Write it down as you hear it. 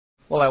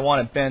Well, I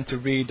wanted Ben to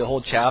read the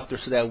whole chapter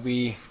so that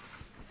we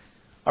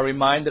are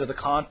reminded of the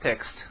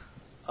context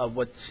of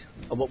what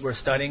we're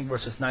studying,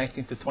 verses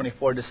 19 to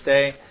 24 this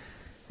day.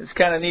 It's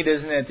kind of neat,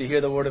 isn't it, to hear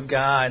the Word of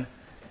God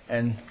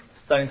and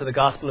studying to the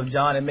Gospel of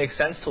John. It makes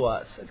sense to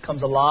us. It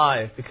comes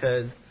alive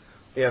because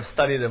we have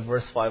studied it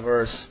verse by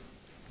verse.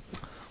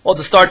 Well,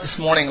 to start this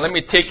morning, let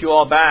me take you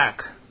all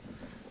back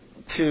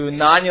to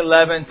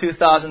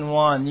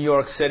 9/11/2001, New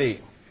York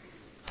City.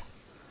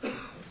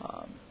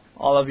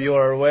 All of you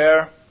are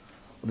aware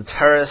of the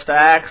terrorist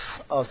acts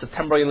of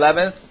September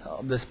 11th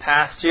of this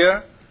past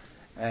year.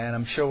 And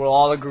I'm sure we'll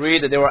all agree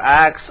that they were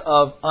acts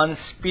of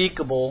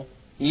unspeakable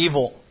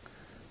evil.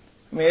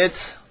 I mean,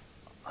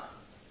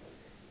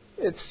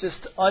 it's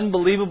just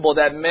unbelievable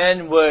that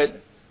men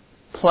would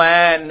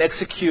plan and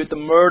execute the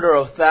murder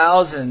of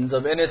thousands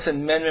of innocent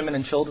men, women,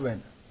 and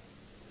children.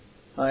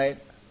 Right?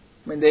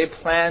 I mean, they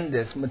planned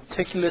this,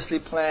 meticulously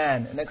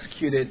planned and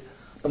executed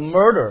the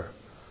murder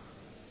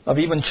of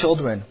even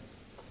children.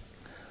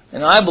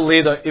 And I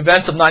believe the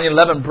events of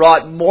 9/11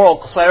 brought moral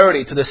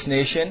clarity to this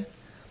nation.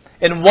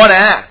 In one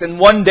act, in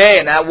one day,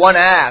 in that one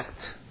act,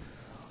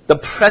 the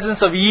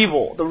presence of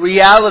evil, the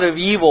reality of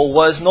evil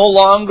was no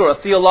longer a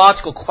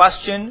theological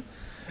question.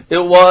 It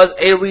was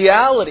a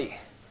reality.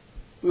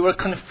 We were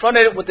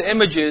confronted with the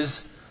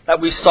images that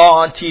we saw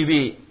on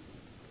TV.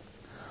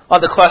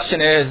 The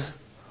question is,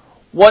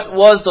 what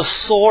was the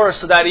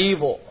source of that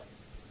evil?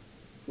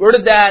 Where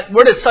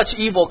did such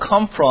evil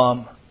come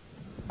from?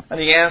 And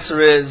the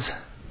answer is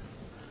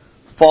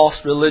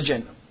false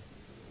religion.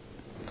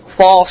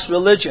 False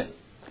religion.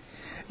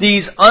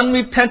 These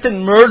unrepentant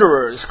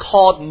murderers,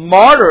 called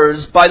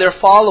martyrs by their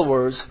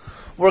followers,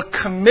 were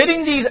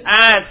committing these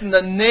acts in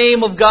the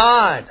name of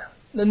God,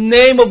 in the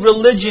name of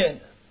religion.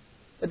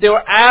 That they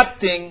were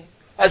acting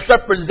as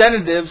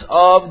representatives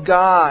of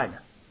God.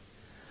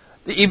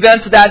 The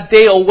events of that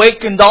day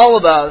awakened all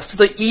of us to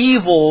the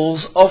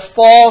evils of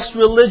false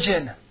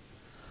religion.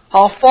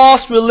 How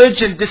false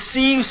religion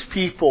deceives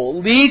people,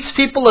 leads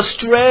people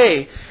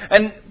astray,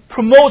 and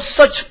promotes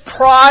such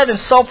pride and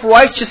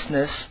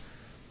self-righteousness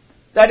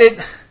that it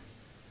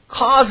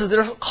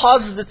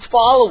causes its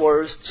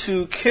followers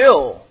to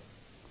kill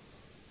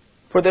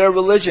for their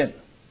religion.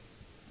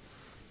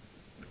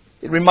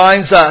 It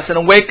reminds us and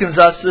awakens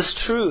us this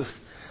truth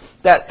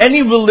that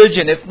any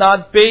religion, if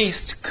not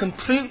based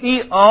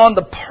completely on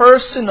the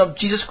person of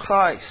Jesus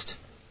Christ,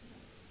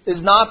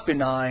 is not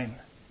benign.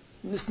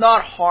 It's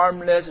not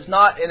harmless. It's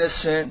not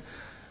innocent.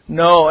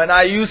 No, and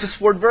I use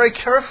this word very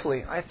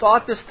carefully. I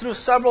thought this through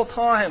several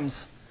times.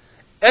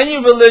 Any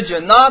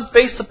religion not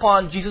based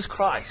upon Jesus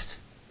Christ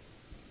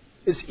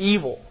is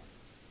evil.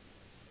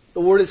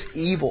 The word is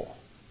evil.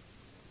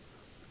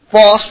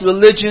 False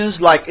religions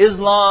like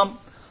Islam,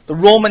 the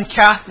Roman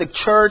Catholic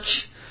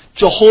Church,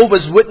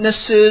 Jehovah's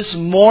Witnesses,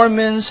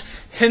 Mormons,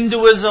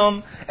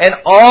 Hinduism, and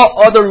all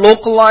other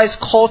localized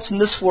cults in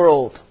this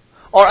world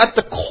are at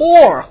the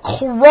core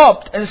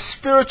corrupt and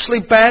spiritually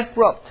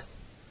bankrupt.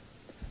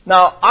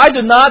 Now, I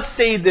do not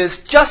say this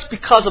just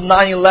because of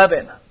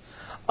 9/11.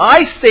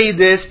 I say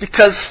this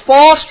because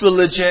false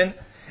religion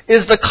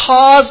is the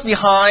cause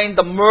behind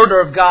the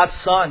murder of God's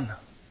Son.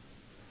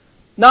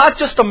 Not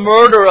just the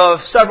murder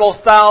of several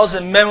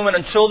thousand men, women,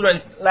 and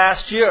children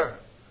last year,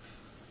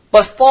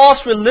 but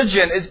false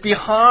religion is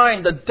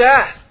behind the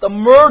death, the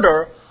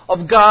murder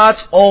of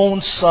God's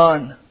own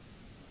Son.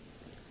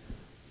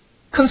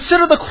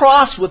 Consider the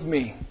cross with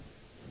me.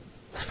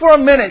 Just for a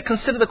minute,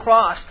 consider the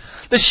cross.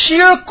 The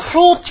sheer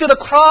cruelty of the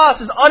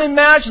cross is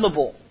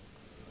unimaginable.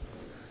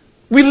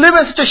 We live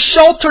in such a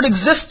sheltered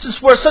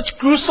existence where such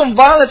gruesome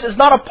violence is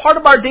not a part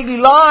of our daily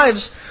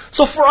lives.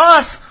 So for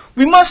us,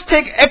 we must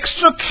take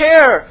extra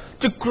care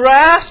to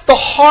grasp the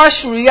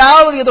harsh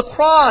reality of the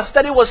cross,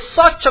 that it was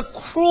such a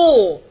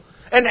cruel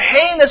and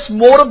heinous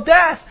mode of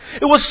death.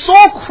 It was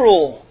so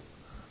cruel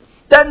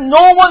that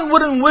no one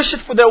wouldn't wish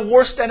it for their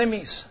worst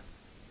enemies.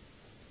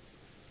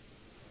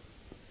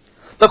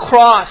 The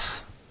cross,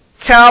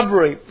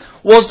 Calvary,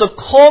 was the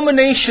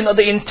culmination of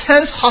the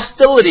intense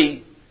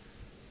hostility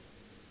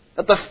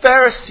that the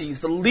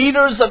Pharisees, the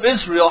leaders of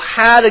Israel,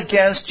 had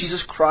against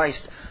Jesus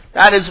Christ.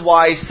 That is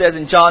why he says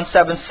in John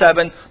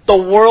 7:7, the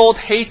world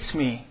hates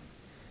me.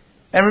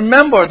 And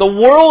remember, the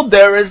world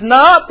there is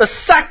not the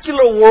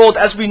secular world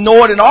as we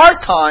know it in our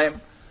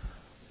time,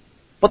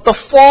 but the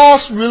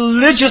false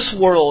religious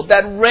world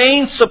that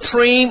reigned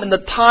supreme in the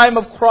time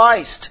of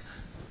Christ.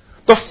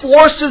 The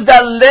forces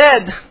that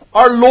led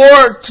our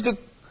Lord to the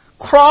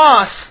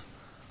cross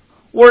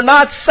were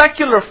not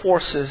secular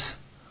forces,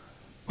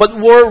 but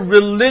were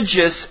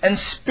religious and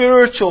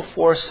spiritual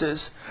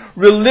forces.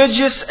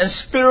 Religious and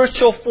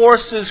spiritual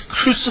forces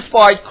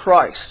crucified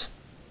Christ.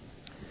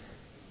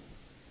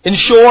 In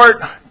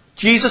short,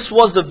 Jesus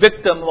was the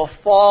victim of a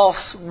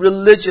false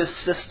religious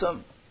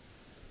system.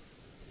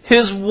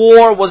 His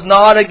war was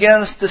not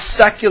against the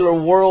secular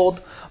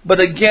world, but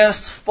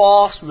against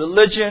false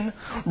religion.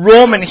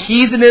 Roman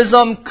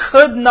heathenism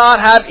could not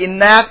have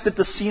enacted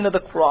the scene of the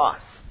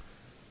cross.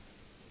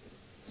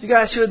 Did you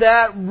guys hear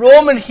that?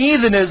 Roman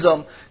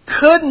heathenism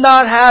could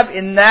not have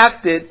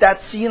enacted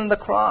that scene on the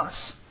cross.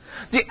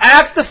 The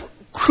act of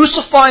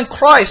crucifying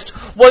Christ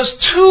was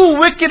too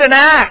wicked an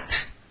act,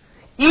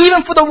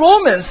 even for the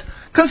Romans.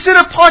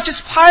 Consider Pontius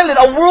Pilate,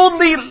 a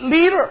worldly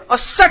leader, a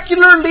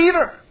secular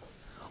leader,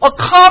 a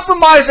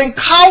compromising,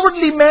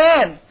 cowardly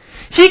man.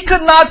 He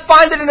could not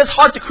find it in his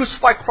heart to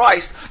crucify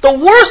Christ. The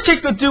worst he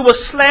could do was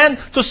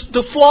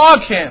to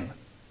flog him,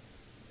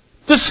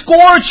 to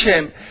scourge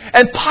him.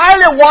 And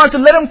Pilate wanted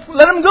to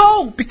let him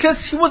go because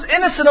he was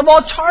innocent of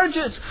all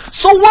charges.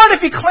 So what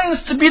if he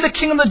claims to be the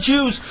King of the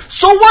Jews?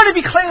 So what if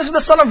he claims to be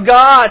the Son of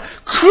God?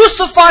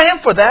 Crucify him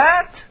for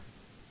that?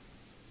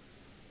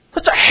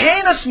 Such a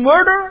heinous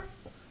murder?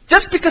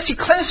 Just because he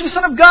claims to be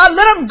Son of God?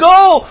 Let him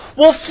go.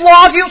 We'll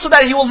flog him so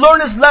that he will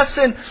learn his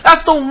lesson.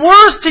 That's the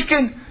worst he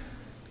can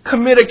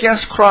commit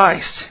against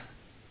Christ.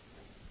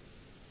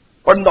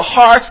 But in the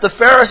hearts of the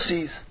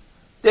Pharisees,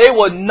 they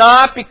would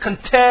not be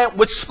content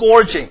with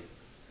scourging.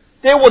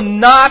 They would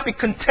not be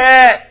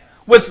content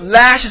with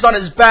lashes on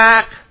his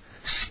back,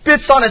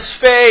 spits on his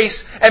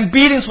face, and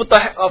beatings with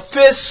the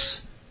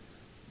fists.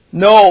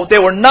 No, they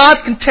were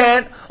not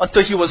content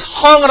until he was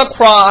hung on a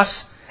cross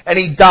and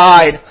he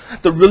died.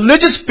 The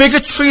religious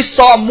bigotry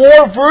saw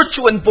more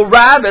virtue in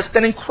Barabbas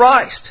than in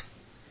Christ.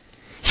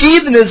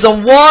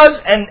 Heathenism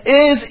was and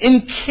is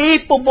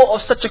incapable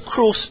of such a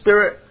cruel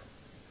spirit.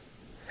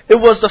 It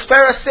was the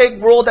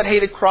Pharisaic world that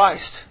hated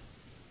Christ.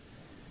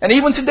 And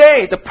even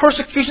today, the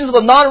persecutions of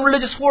the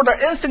non-religious world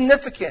are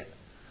insignificant.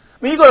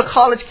 When you go to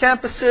college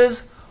campuses,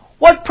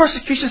 what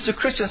persecutions do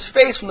Christians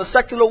face from the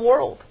secular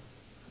world?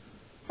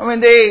 I mean,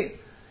 they,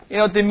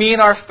 demean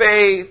our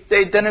faith.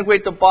 They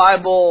denigrate the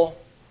Bible,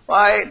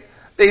 right?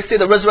 They say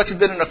the resurrection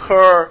didn't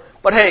occur.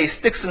 But hey,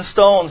 sticks and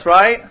stones,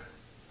 right?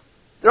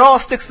 They're all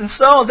sticks and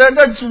stones.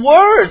 They're just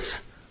words.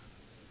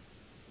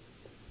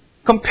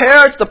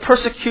 Compared to the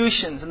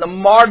persecutions and the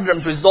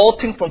martyrdoms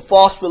resulting from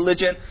false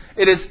religion,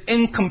 it is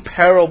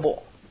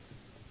incomparable.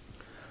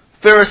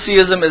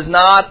 Phariseeism is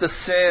not the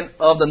sin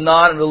of the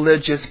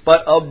non-religious,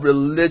 but of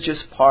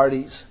religious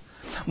parties.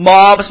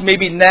 Mobs may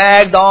be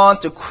nagged on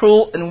to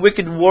cruel and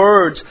wicked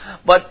words,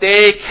 but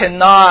they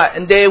cannot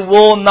and they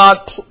will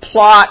not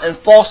plot and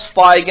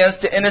falsify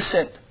against the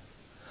innocent.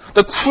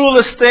 The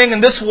cruelest thing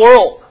in this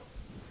world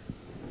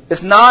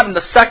is not in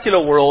the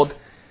secular world.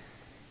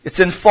 It's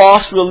in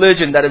false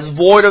religion that is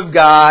void of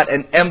God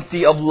and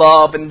empty of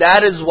love. And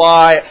that is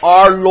why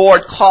our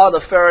Lord called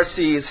the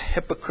Pharisees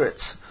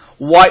hypocrites,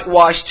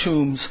 whitewashed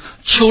tombs,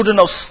 children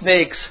of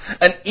snakes,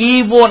 an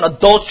evil and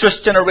adulterous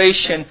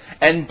generation,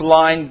 and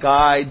blind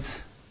guides.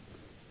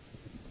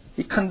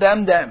 He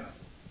condemned them.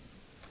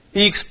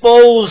 He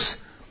exposed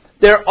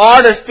their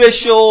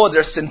artificial,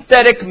 their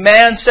synthetic,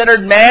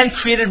 man-centered,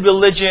 man-created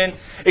religion,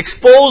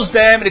 exposed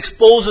them and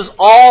exposes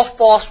all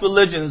false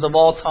religions of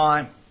all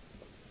time.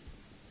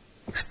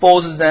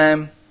 Exposes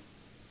them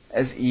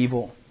as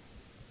evil.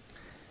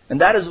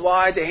 And that is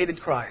why they hated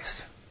Christ.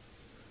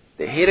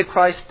 They hated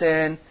Christ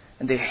then,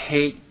 and they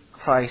hate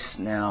Christ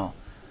now.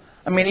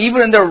 I mean,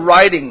 even in their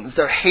writings,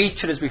 their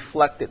hatred is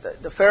reflected.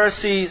 The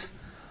Pharisees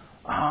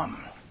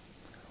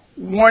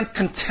weren't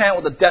content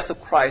with the death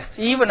of Christ.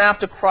 Even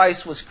after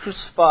Christ was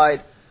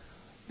crucified,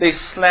 they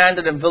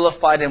slandered and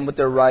vilified him with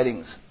their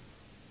writings.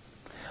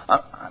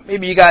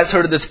 Maybe you guys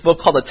heard of this book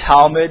called the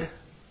Talmud.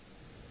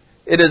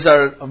 It is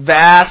a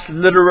vast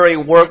literary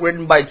work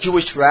written by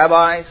Jewish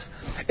rabbis.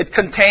 It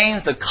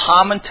contains the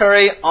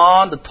commentary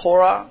on the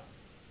Torah.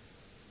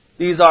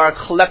 These are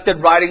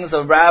collected writings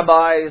of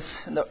rabbis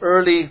in the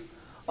early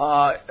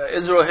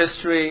Israel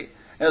history.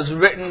 It was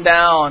written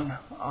down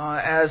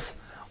and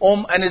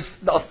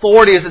the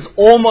authority is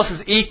almost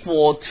as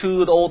equal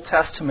to the Old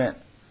Testament.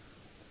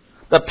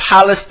 The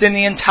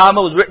Palestinian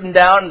Talmud was written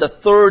down in the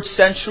 3rd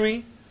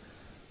century.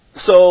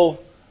 So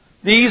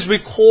these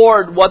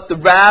record what the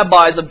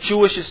rabbis of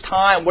Jewish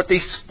time, what they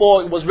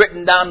spoke, was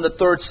written down in the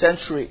 3rd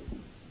century.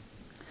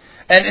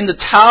 And in the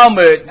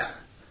Talmud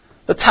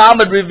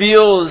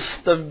reveals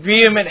the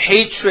vehement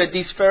hatred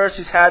these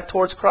Pharisees had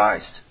towards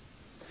Christ.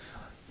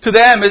 To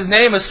them, his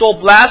name is so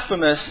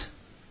blasphemous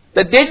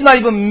that they did not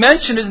even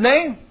mention his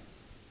name.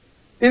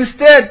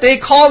 Instead, they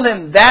called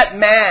him that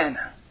man.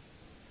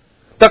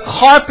 The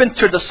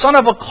carpenter, the son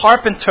of a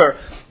carpenter,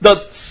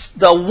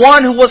 the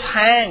one who was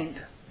hanged.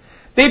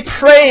 They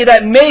pray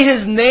that may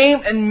his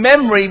name and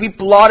memory be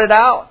blotted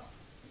out.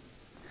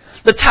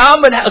 The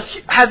Talmud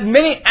has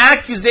many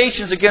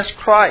accusations against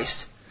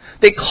Christ.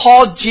 They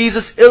called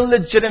Jesus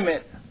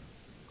illegitimate,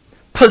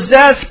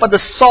 possessed by the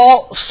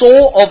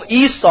soul of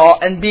Esau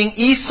and being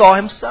Esau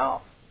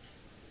himself.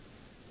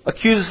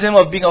 Accuses him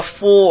of being a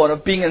fool and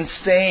of being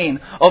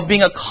insane, of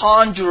being a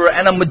conjurer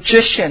and a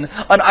magician,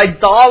 an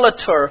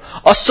idolater,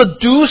 a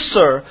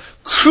seducer,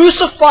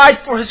 crucified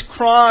for his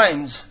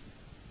crimes.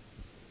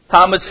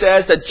 Talmud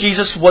says that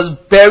Jesus was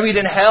buried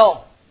in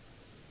hell.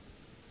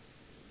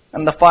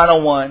 And the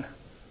final one,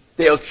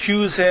 they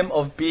accuse him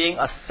of being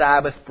a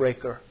Sabbath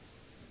breaker.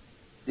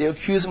 They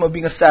accuse him of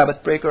being a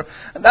Sabbath breaker.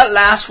 And that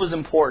last was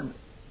important.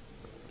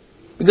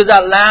 Because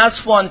that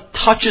last one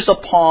touches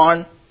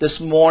upon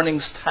this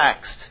morning's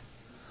text.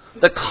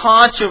 the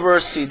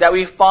controversy that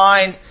we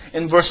find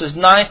in verses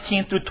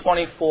 19 through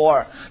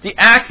 24. The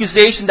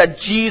accusation that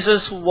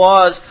Jesus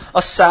was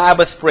a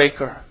Sabbath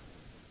breaker.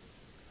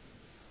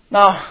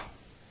 Now,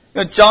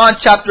 John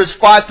chapters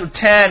 5 through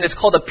 10 is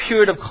called a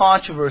period of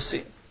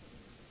controversy.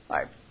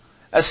 Right?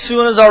 As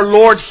soon as our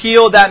Lord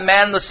healed that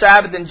man on the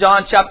Sabbath in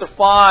John chapter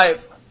 5,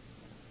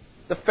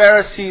 the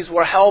Pharisees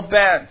were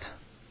hell-bent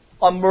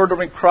on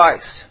murdering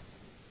Christ.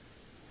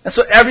 And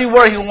so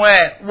everywhere he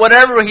went,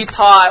 whatever he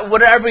taught,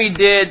 whatever he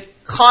did,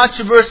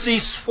 controversy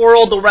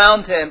swirled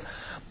around him.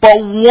 But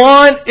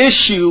one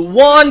issue,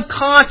 one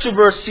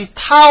controversy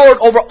towered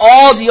over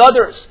all the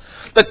others.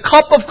 The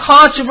cup of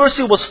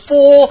controversy was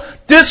full.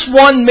 This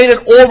one made it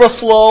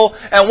overflow.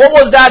 And what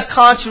was that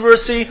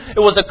controversy? It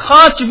was a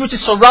controversy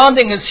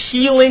surrounding His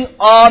healing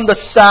on the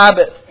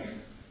Sabbath.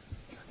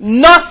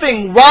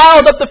 Nothing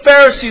riled up the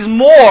Pharisees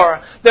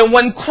more than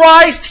when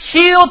Christ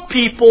healed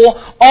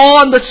people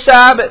on the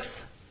Sabbath.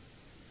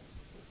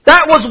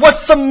 That was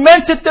what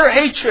cemented their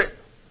hatred,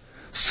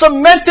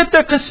 cemented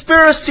their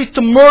conspiracy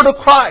to murder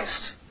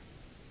Christ.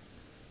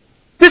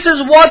 This is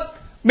what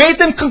made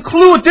them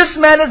conclude this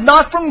man is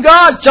not from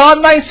God.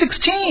 John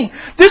 9:16.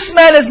 This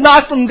man is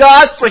not from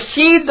God, for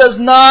he does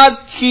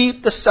not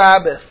keep the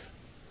Sabbath.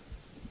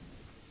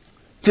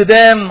 To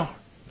them,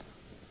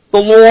 the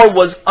Lord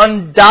was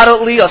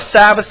undoubtedly a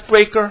Sabbath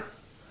breaker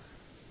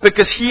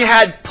because He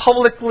had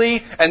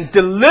publicly and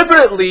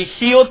deliberately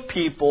healed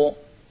people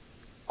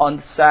on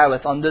the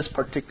Sabbath, on this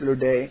particular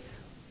day.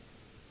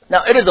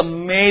 Now, it is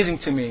amazing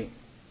to me.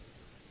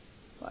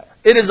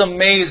 It is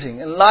amazing,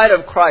 in light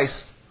of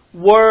Christ's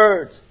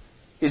words,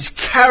 His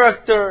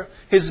character,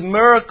 His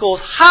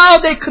miracles, how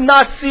they could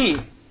not see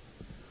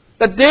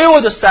that they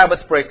were the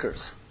Sabbath breakers.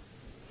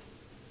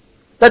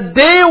 That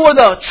they were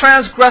the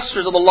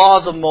transgressors of the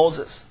laws of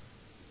Moses.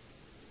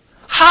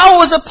 How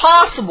was it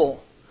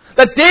possible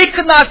that they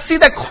could not see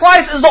that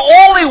Christ is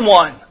the only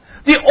one,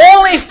 the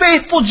only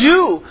faithful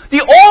Jew,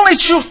 the only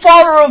true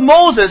follower of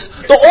Moses,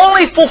 the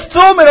only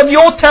fulfillment of the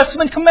Old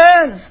Testament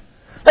commands?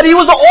 That He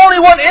was the only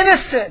one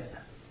innocent,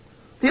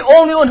 the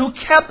only one who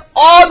kept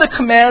all the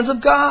commands of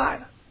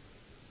God.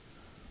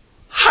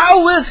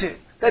 How is it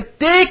that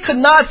they could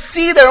not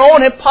see their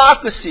own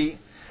hypocrisy,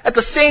 at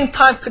the same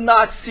time could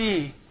not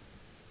see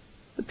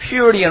the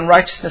purity and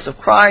righteousness of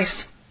Christ?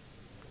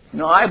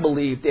 I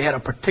believe they had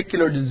a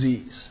particular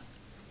disease.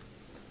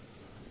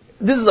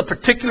 This is a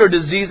particular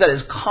disease that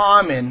is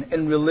common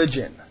in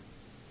religion,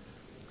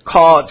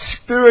 called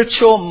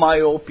spiritual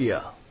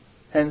myopia.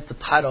 Hence the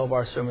title of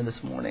our sermon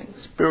this morning,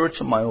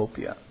 spiritual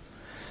myopia.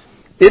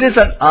 It is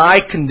an eye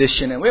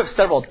condition, and we have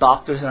several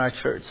doctors in our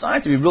church, so I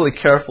have to be really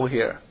careful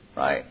here,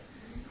 right?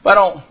 If I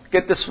don't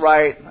get this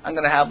right, I'm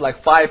going to have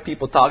like 5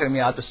 people talking to me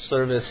after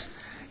service.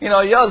 You're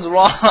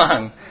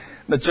wrong.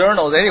 The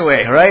journals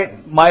anyway,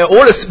 right?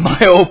 What is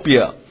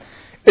myopia?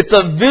 It's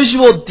a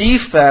visual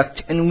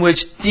defect in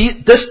which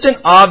distant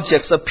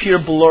objects appear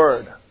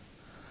blurred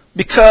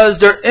because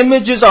their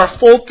images are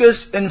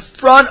focused in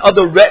front of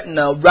the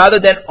retina rather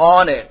than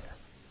on it.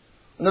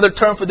 Another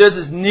term for this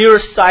is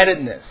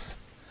nearsightedness.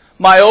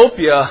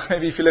 Myopia,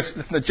 maybe if you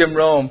listen to Jim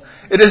Rome,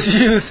 it is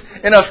used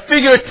in a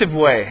figurative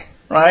way,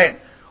 right?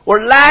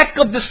 Or lack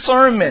of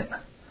discernment,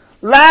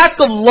 lack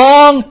of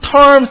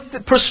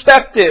long-term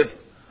perspective,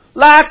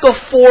 lack of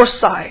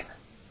foresight.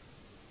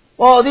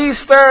 Well, these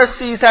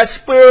Pharisees had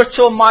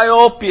spiritual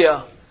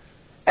myopia,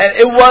 and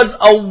it was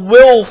a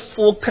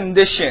willful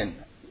condition.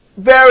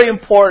 Very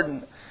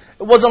important.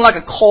 It wasn't like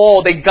a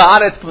cold. They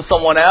got it from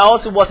someone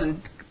else. It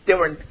wasn't,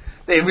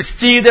 they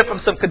received it from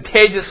some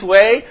contagious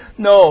way.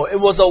 No, it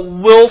was a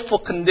willful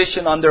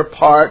condition on their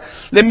part.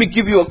 Let me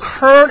give you a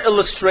current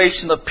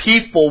illustration of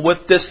people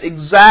with this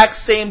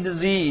exact same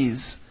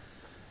disease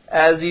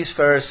as these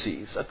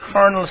Pharisees. A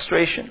current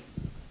illustration.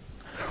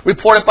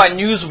 Reported by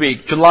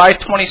Newsweek, July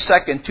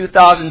 22nd,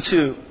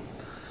 2002.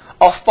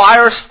 A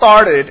fire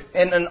started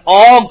in an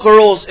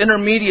all-girls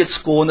intermediate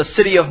school in the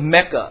city of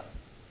Mecca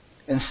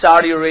in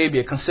Saudi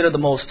Arabia, considered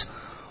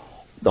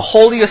the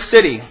holiest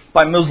city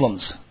by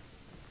Muslims.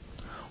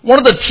 One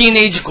of the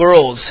teenage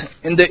girls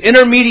in the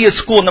intermediate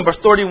school, number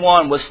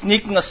 31, was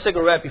sneaking a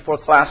cigarette before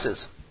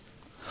classes.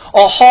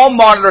 A hall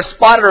monitor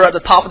spotted her at the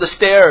top of the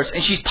stairs,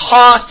 and she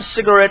tossed the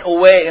cigarette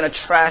away in a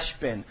trash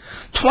bin.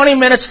 20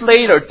 minutes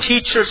later,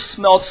 teachers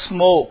smelled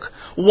smoke.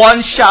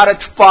 One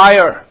shouted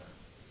fire.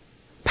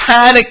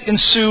 Panic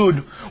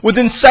ensued.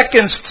 Within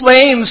seconds,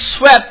 flames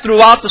swept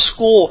throughout the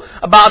school.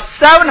 About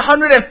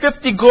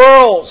 750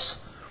 girls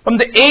from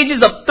the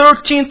ages of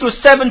 13 through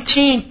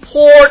 17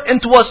 poured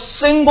into a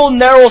single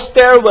narrow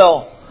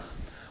stairwell.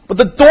 But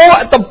the door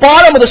at the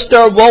bottom of the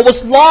stairwell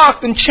was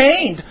locked and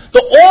chained.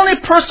 The only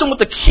person with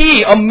the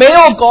key, a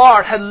male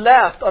guard, had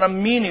left on a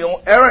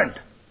menial errand.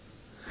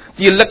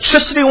 The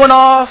electricity went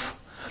off.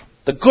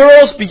 The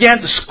girls began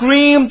to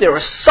scream. They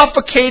were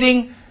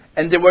suffocating,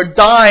 and they were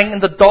dying in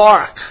the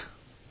dark.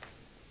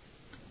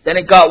 Then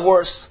it got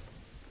worse.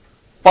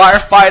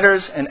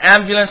 Firefighters and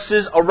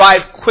ambulances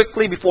arrived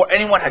quickly before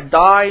anyone had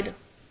died.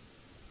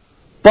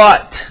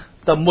 But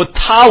the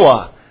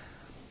mutawa,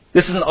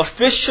 This is an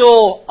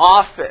official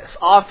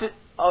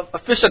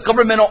official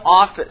governmental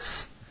office.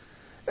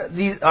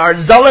 These are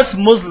zealous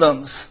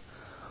Muslims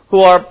who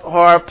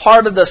are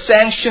part of the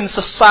sanctioned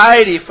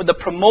society for the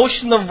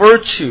promotion of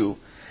virtue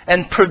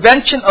and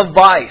prevention of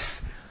vice.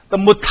 The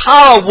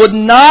Mutawa would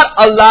not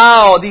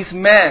allow these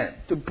men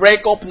to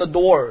break open the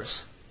doors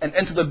and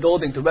enter the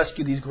building to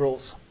rescue these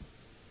girls.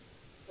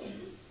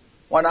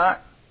 Why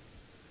not?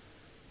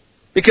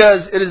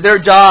 Because it is their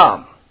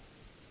job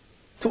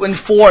to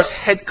enforce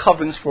head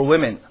coverings for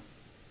women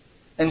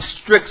and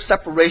strict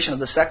separation of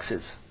the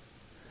sexes.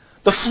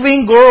 The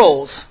fleeing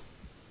girls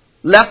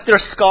left their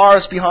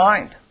scars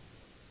behind,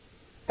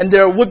 and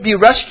their would-be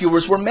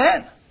rescuers were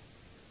men.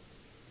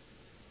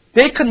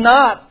 They could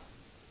not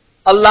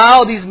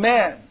allow these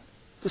men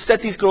to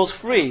set these girls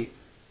free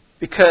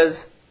because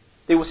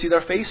they would see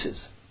their faces.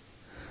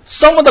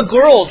 Some of the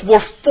girls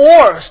were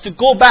forced to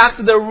go back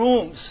to their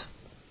rooms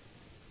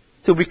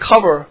to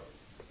recover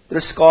their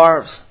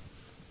scarves.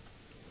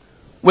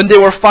 When they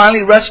were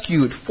finally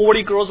rescued,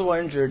 40 girls were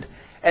injured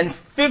and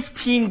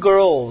 15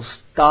 girls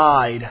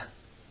died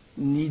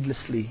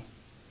needlessly.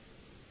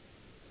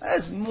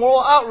 That is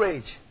moral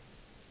outrage.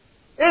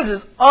 This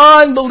is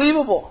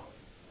unbelievable.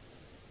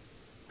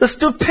 The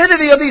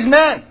stupidity of these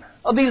men,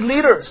 of these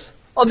leaders,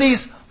 of these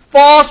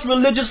false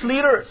religious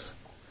leaders.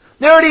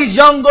 There are these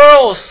young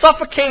girls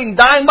suffocating,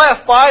 dying by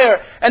a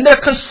fire, and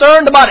they're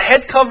concerned about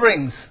head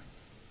coverings.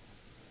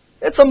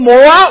 It's a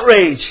moral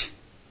outrage.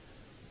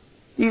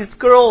 These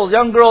girls,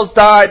 young girls,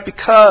 died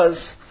because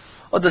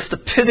of the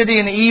stupidity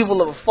and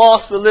evil of a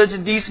false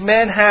religion. These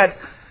men had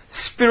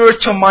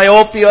spiritual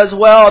myopia as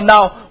well.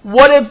 Now,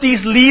 what if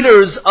these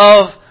leaders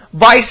of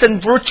vice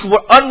and virtue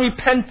were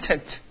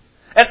unrepentant?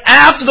 And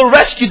after the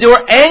rescue, they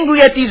were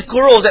angry at these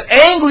girls and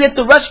angry at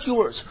the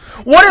rescuers.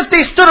 What if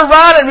they stood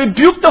around and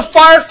rebuked the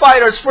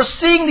firefighters for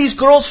seeing these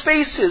girls'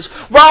 faces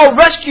while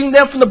rescuing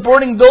them from the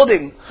burning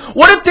building?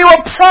 What if they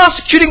were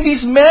prosecuting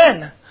these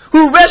men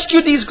who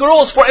rescued these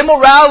girls for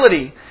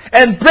immorality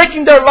and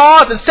breaking their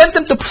laws and sent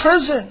them to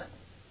prison?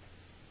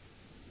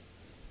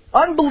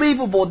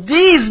 Unbelievable.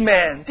 These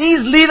men, these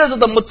leaders of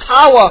the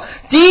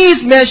Mutawa,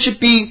 these men should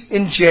be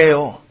in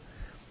jail.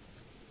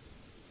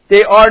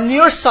 They are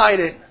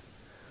nearsighted.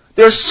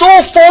 They're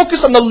so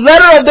focused on the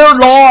letter of their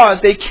laws,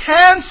 they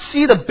can't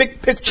see the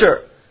big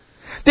picture.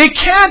 They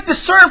can't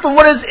discern from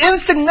what is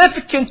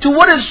insignificant to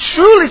what is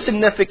truly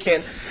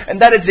significant.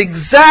 And that is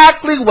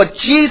exactly what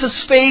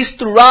Jesus faced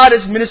throughout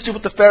His ministry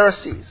with the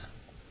Pharisees.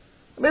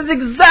 That's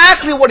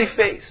exactly what He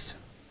faced.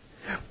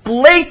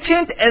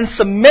 Blatant and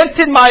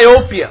cemented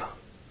myopia.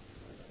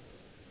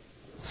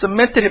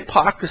 Cemented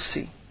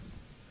hypocrisy.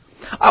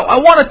 I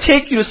want to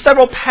take you to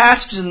several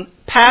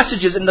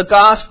passages in the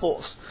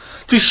Gospels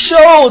to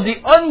show the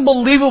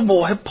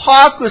unbelievable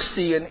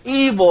hypocrisy and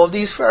evil of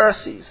these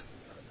Pharisees.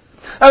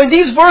 I mean,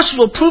 these verses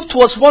will prove to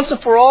us once and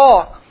for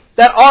all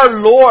that our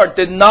Lord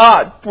did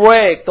not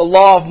break the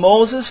law of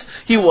Moses.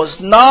 He was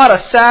not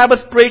a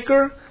Sabbath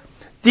breaker.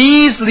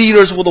 These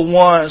leaders were the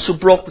ones who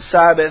broke the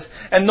Sabbath.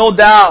 And no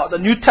doubt, the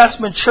New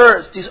Testament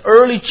church, these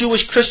early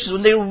Jewish Christians,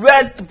 when they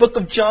read the book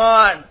of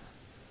John,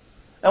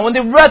 and when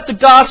they read the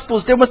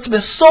Gospels, they must have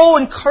been so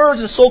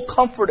encouraged and so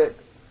comforted.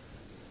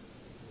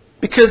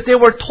 Because they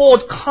were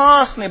told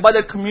constantly by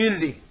their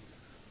community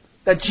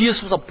that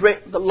Jesus was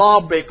the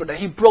lawbreaker, that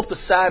He broke the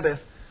Sabbath.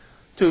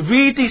 To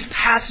read these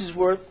passages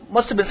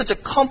must have been such a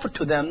comfort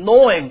to them,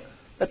 knowing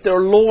that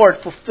their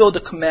Lord fulfilled the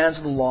commands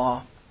of the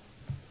law.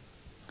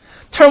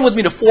 Turn with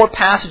me to 4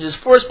 passages.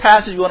 First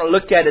passage we want to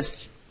look at is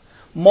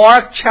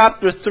Mark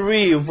chapter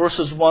 3,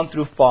 verses 1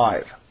 through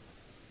 5.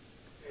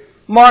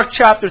 Mark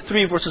chapter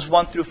 3, verses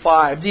 1 through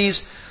 5.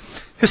 These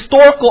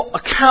historical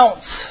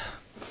accounts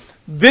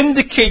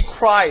vindicate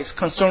Christ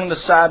concerning the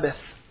Sabbath.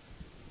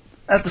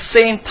 At the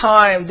same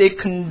time, they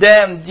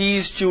condemn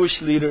these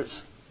Jewish leaders.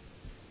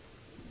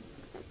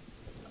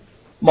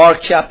 Mark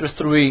chapter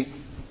 3.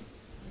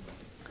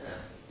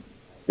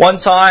 One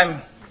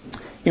time,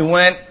 He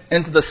went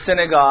into the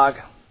synagogue,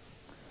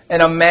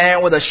 and a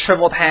man with a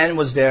shriveled hand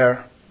was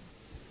there.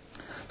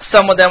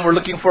 Some of them were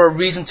looking for a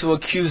reason to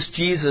accuse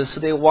Jesus, so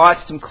they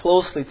watched Him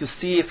closely to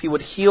see if He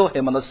would heal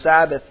him on the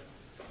Sabbath.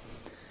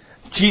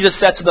 Jesus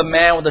said to the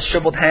man with the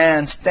shriveled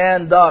hand,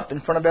 "Stand up in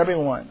front of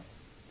everyone."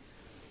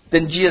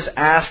 Then Jesus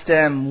asked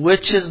them,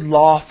 "Which is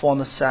lawful on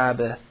the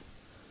Sabbath,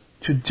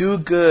 to do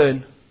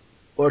good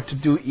or to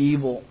do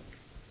evil,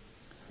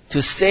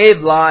 to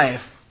save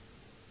life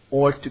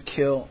or to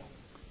kill?"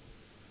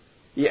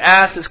 He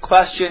asked this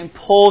question,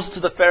 posed to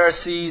the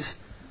Pharisees,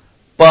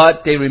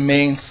 but they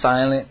remained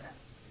silent.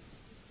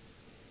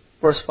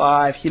 Verse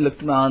 5, He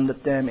looked around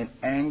at them in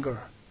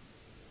anger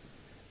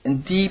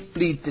and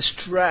deeply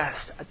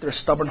distressed at their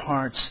stubborn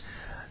hearts.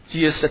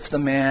 Jesus said to the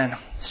man,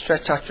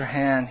 "Stretch out your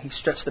hand." He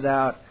stretched it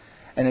out,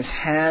 and his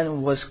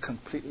hand was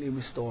completely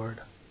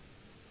restored.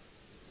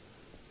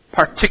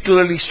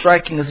 Particularly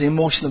striking is the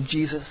emotion of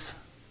Jesus.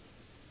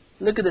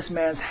 Look at this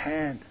man's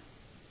hand.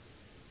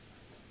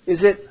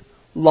 Is it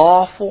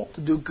lawful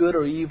to do good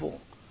or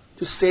evil?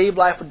 To save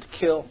life or to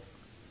kill?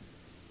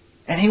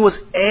 And He was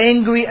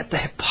angry at the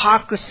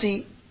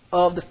hypocrisy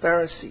of the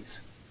Pharisees.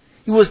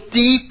 He was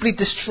deeply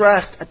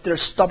distressed at their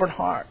stubborn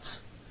hearts.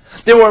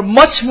 They were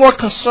much more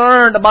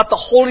concerned about the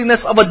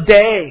holiness of a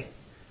day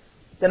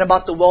than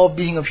about the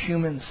well-being of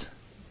humans.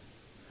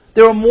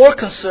 They were more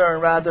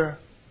concerned, rather,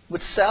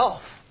 with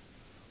self,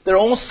 their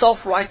own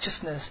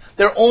self-righteousness,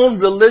 their own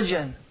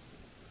religion,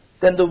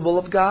 than the will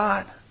of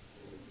God.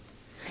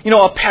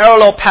 A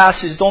parallel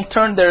passage, don't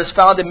turn there, is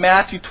found in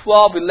Matthew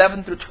 12,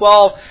 11 through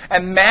 12.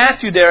 And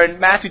Matthew there in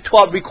Matthew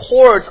 12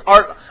 records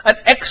an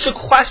extra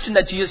question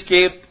that Jesus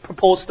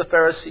proposed to the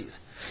Pharisees.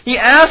 He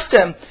asked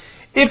them,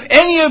 if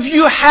any of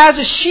you has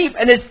a sheep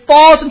and it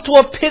falls into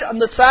a pit on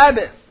the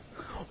Sabbath,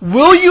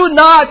 will you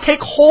not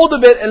take hold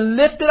of it and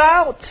lift it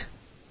out?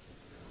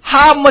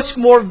 How much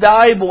more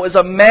valuable is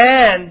a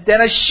man than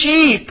a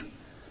sheep?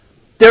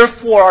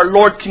 Therefore, our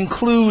Lord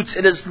concludes,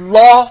 it is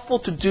lawful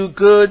to do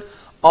good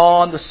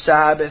on the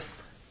Sabbath.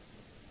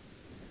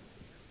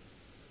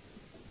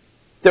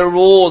 Their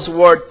rules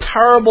were a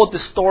terrible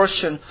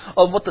distortion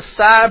of what the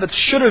Sabbath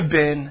should have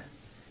been.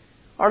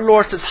 Our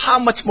Lord says, how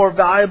much more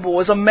valuable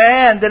is a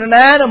man than an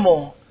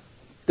animal?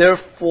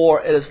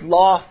 Therefore, it is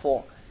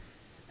lawful.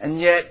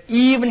 And yet,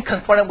 even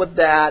confronted with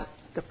that,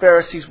 the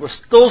Pharisees were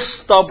still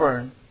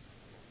stubborn,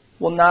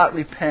 will not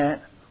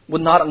repent,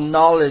 would not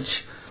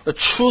acknowledge the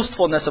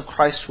truthfulness of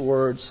Christ's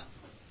words.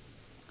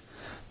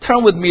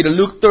 Turn with me to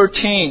Luke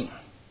 13,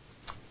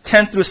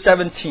 10 through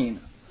 17.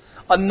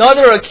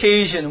 Another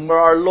occasion where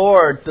our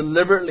Lord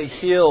deliberately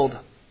healed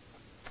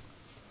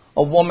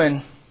a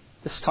woman,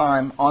 this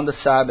time on the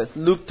Sabbath.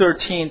 Luke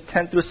 13,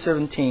 10 through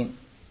 17.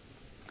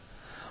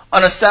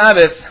 On a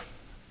Sabbath,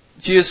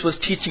 Jesus was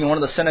teaching in one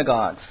of the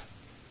synagogues.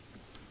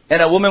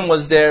 And a woman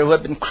was there who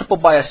had been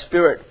crippled by a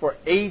spirit for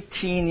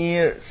 18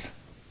 years.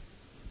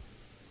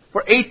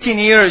 For 18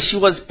 years she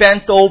was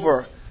bent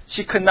over.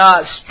 She could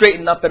not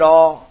straighten up at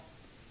all.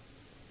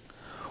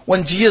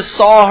 When Jesus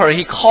saw her,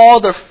 He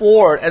called her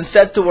forward and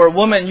said to her,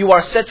 "Woman, you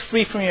are set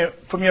free from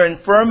your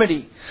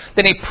infirmity."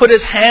 Then He put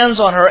His hands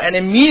on her, and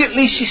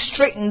immediately she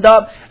straightened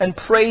up and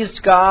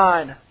praised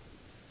God.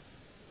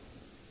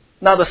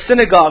 Now the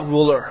synagogue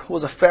ruler, who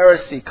was a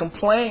Pharisee,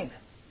 complained.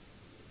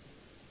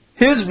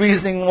 His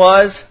reasoning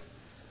was,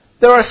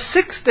 there are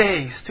 6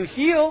 days to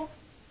heal.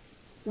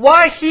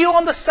 Why heal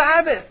on the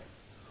Sabbath?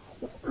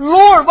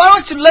 Lord, why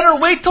don't you let her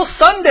wait till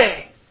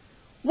Sunday?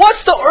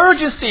 What's the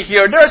urgency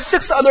here? There are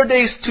 6 other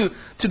days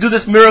to do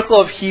this miracle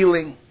of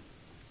healing.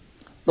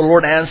 The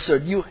Lord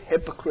answered, "You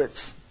hypocrites.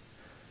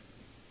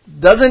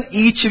 Doesn't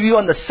each of you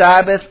on the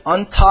Sabbath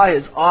untie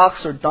his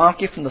ox or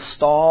donkey from the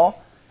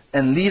stall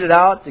and lead it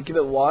out to give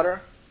it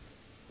water?"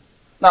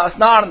 Now, it's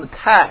not on the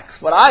text,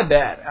 but I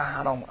bet,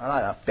 I'm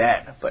not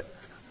bet, but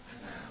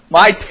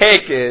my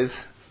take is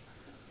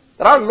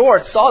that our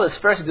Lord saw this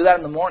Pharisee do that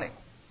in the morning.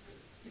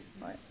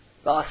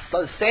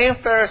 The same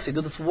Pharisee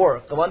did this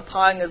work of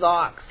untying his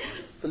ox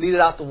to lead it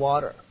out to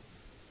water.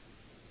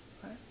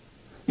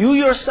 You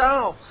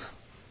yourselves,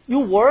 you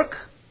work.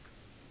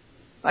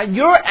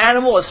 Your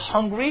animal is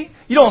hungry.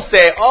 You don't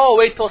say, "Oh,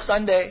 wait till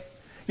Sunday."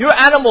 Your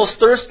animal is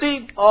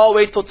thirsty. "Oh,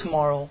 wait till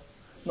tomorrow."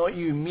 No,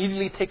 you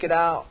immediately take it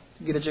out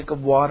to get a drink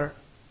of water.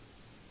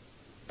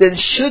 Then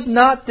should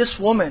not this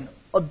woman,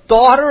 a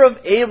daughter of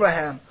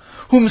Abraham,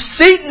 whom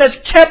Satan has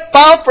kept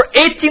bound for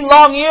 18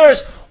 long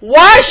years,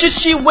 why should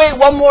she wait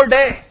one more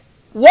day?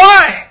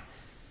 Why?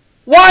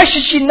 Why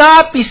should she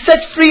not be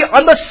set free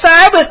on the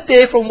Sabbath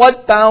day from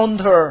what bound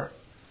her?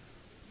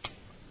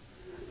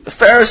 The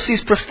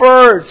Pharisees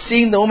preferred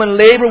seeing the woman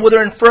labor with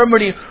her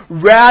infirmity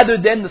rather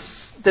than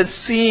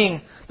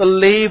seeing the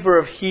labor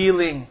of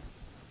healing.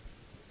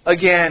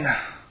 Again,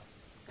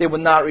 they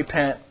would not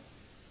repent.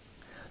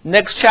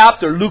 Next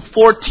chapter, Luke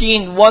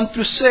 14, 1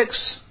 through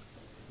 6.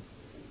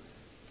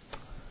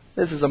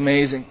 This is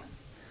amazing.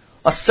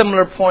 A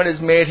similar point is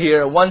made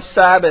here. One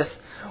Sabbath,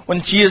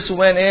 when Jesus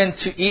went in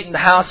to eat in the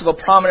house of a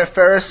prominent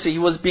Pharisee, He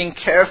was being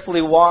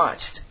carefully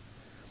watched.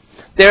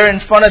 There in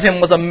front of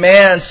Him was a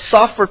man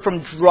suffered from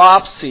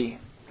dropsy.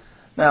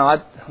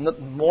 Now,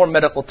 more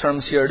medical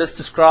terms here. This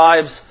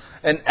describes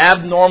an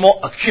abnormal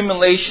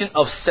accumulation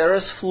of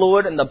serous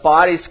fluid in the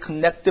body's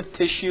connective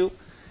tissue.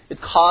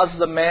 It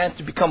causes a man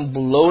to become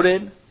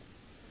bloated.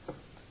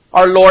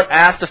 Our Lord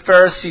asked the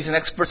Pharisees and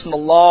experts in the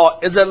law,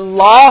 "Is it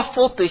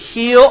lawful to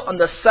heal on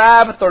the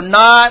Sabbath or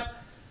not?"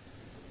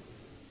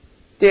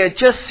 They had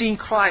just seen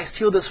Christ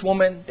heal this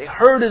woman. They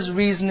heard His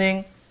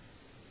reasoning.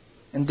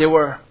 And they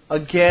were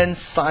again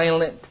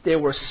silent. They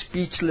were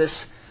speechless.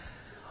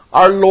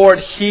 Our Lord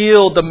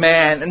healed the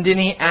man. And then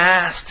He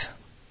asked,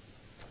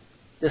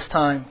 this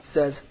time, He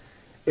says,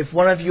 "If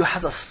one of you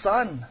has a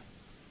son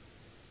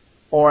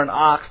or an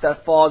ox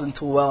that falls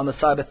into a well on the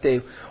Sabbath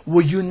day,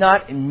 will you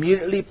not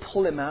immediately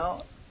pull him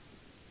out?"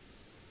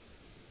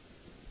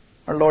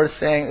 Our Lord is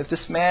saying, if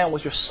this man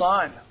was your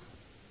son,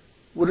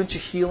 wouldn't you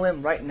heal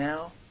him right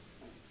now?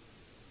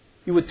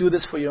 You would do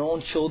this for your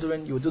own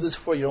children. You would do this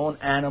for your own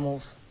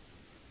animals.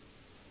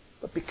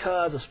 But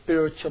because of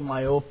spiritual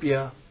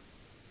myopia,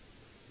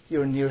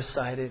 you're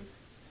nearsighted.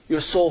 You're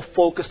so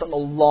focused on the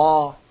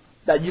law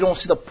that you don't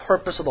see the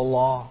purpose of the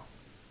law.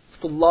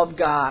 It's to love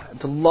God and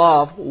to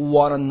love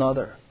one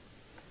another.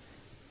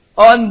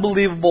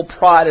 Unbelievable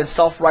pride and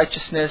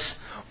self-righteousness.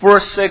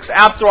 Verse 6,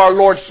 after our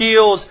Lord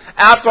heals,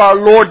 after our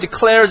Lord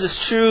declares His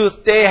truth,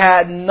 they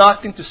had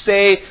nothing to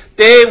say.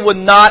 They would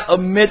not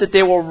admit that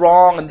they were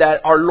wrong and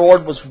that our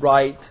Lord was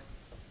right.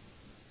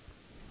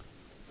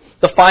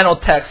 The final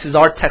text is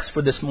our text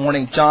for this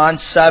morning, John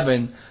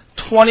 7,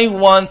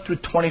 21 through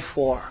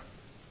 24.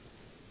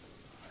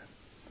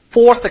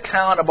 Fourth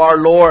account of our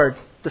Lord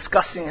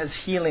discussing His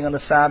healing on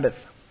the Sabbath.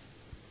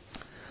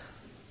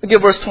 Look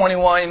at verse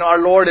 21. Our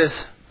Lord is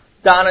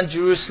down in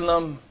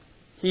Jerusalem.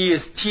 He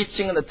is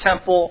teaching in the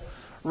temple,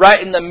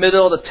 right in the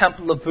middle of the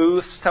Temple of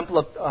Booths,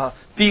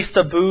 Feast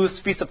of Booths,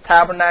 Feast of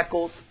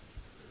Tabernacles.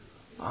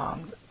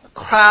 The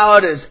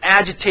crowd is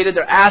agitated.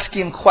 They're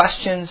asking Him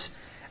questions.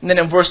 And then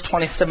in verse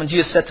 27,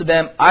 Jesus said to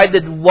them, I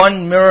did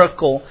one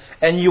miracle,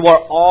 and you are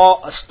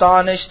all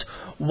astonished.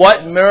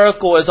 What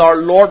miracle is our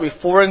Lord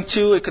referring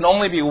to? It can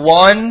only be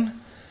one.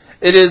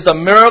 It is the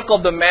miracle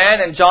of the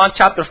man in John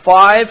chapter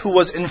 5 who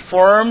was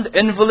infirmed,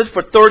 invalid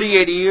for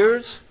 38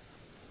 years.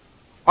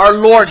 Our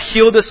Lord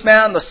healed this man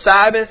on the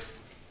Sabbath.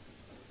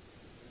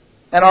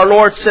 And our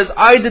Lord says,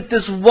 I did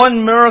this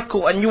one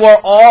miracle, and you are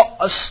all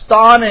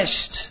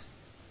astonished.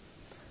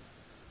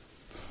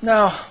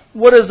 Now,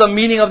 what is the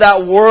meaning of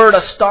that word,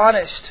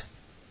 astonished?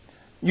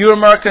 New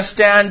American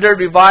Standard,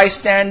 Revised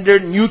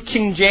Standard, New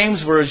King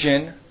James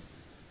Version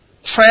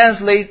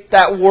translate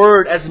that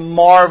word as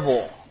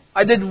marvel.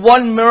 I did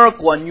one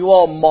miracle and you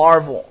all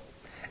marvel.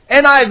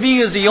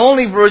 NIV is the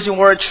only version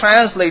where it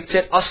translates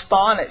it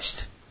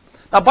astonished.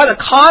 Now, by the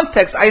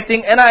context, I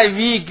think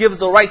NIV gives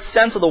the right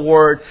sense of the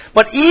word.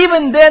 But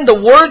even then, the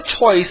word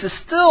choice is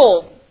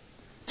still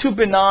too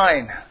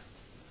benign.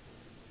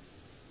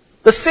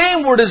 The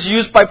same word is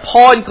used by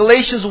Paul in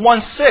Galatians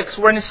 1:6,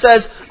 where he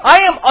says, I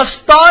am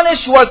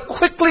astonished you are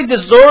quickly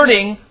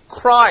deserting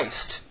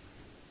Christ.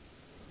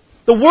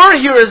 The word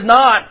here is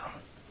not,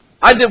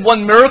 I did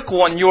one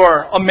miracle and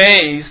you're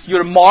amazed,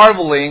 you're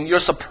marveling,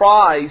 you're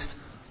surprised.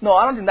 No,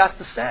 I don't think that's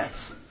the sense.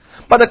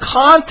 But the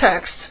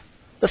context,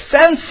 the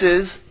sense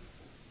is,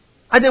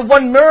 I did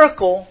one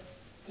miracle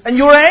and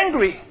you're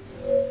angry.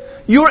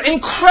 You're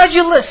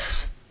incredulous.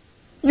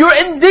 You're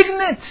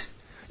indignant.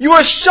 You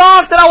are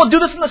shocked that I will do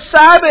this on the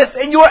Sabbath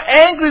and you are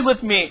angry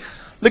with me.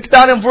 Look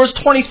down in verse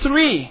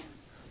 23.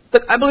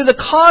 I believe the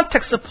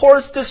context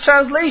supports this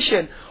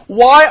translation.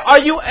 Why are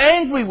you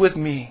angry with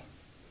me?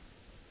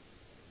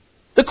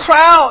 The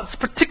crowds,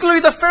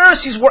 particularly the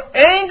Pharisees, were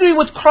angry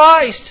with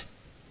Christ.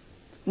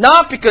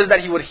 Not because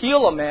that He would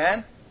heal a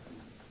man,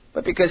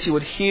 but because He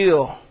would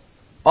heal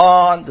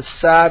on the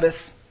Sabbath,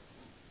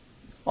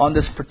 on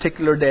this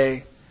particular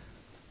day.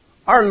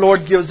 Our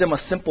Lord gives them a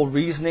simple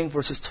reasoning,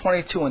 verses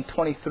 22 and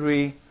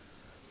 23.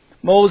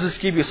 Moses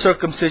gave you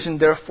circumcision,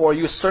 therefore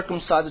you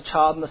circumcise a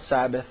child on the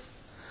Sabbath.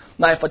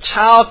 Now if a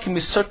child can be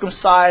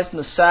circumcised on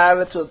the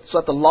Sabbath so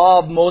that the law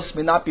of Moses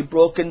may not be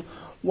broken,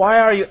 why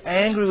are you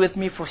angry with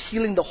me for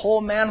healing the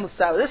whole man on the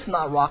Sabbath? This is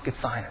not rocket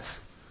science.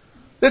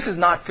 This is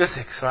not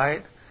physics,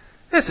 right?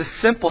 This is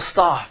simple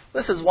stuff.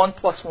 This is 1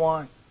 plus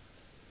 1.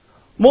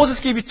 Moses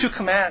gave you 2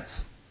 commands.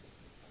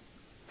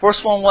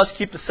 First one was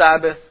keep the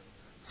Sabbath.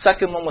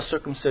 Second one was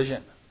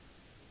circumcision.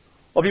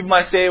 Well, people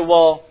might say,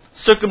 well,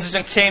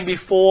 circumcision came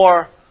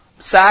before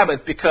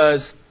Sabbath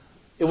because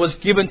it was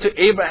given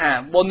to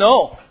Abraham. Well,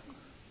 no.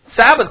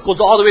 Sabbath goes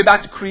all the way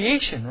back to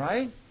creation,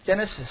 right?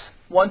 Genesis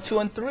 1, 2,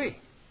 and 3.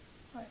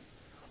 Right.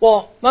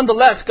 Well,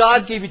 nonetheless,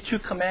 God gave you 2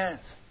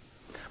 commands.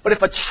 But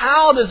if a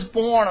child is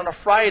born on a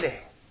Friday,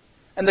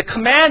 and the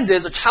command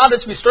is a child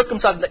is to be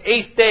circumcised on the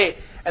 8th day,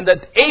 and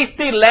the 8th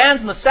day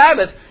lands on the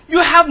Sabbath, you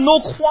have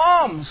no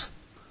qualms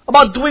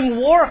about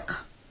doing work.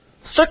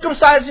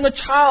 Circumcising a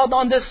child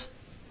on this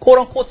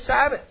quote-unquote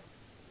Sabbath.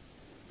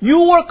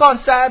 You work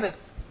on Sabbath.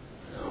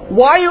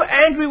 Why are you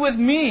angry with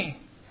me?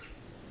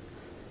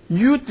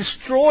 You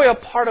destroy a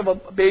part of a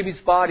baby's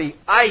body.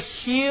 I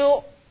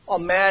heal a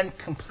man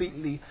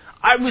completely.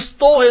 I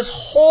restore his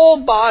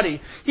whole body.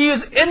 He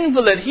is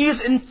invalid. He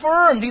is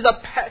infirm. He's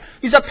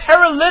a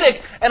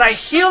paralytic. And I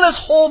heal his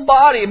whole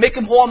body and make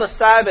him whole on the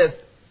Sabbath.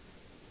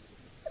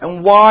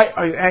 And why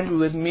are you angry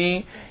with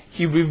me?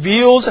 He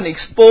reveals and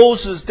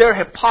exposes their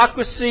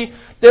hypocrisy,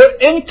 their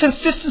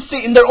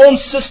inconsistency in their own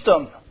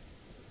system.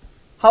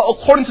 How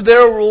according to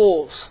their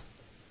rules,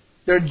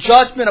 their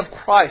judgment of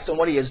Christ and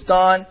what He has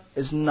done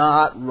is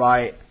not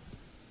right.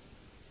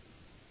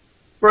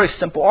 Very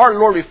simple. Our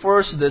Lord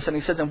refers to this and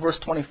He says in verse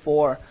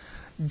 24,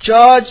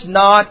 judge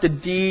not the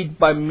deed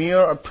by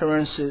mere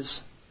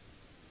appearances.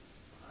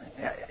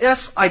 Yes,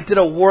 I did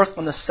a work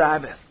on the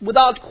Sabbath,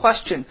 without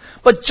question.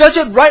 But judge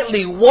it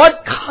rightly.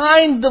 What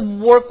kind of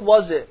work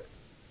was it?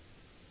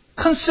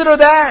 Consider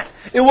that.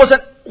 It was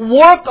a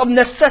work of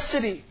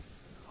necessity.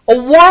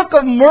 A work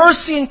of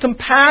mercy and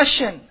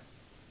compassion.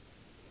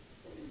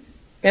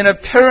 In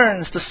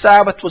appearance, the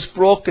Sabbath was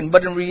broken,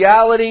 but in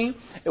reality,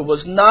 it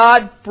was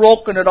not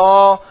broken at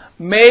all.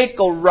 Make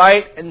a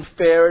right and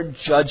fair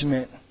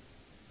judgment.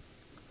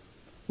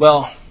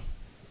 Well,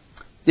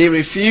 They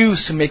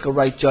refused to make a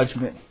right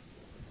judgment.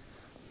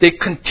 They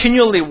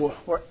continually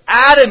were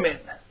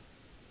adamant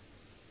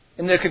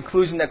in their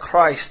conclusion that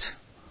Christ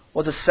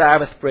was a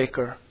Sabbath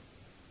breaker.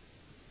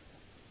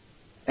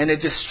 And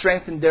it just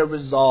strengthened their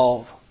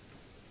resolve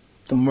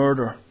to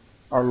murder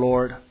our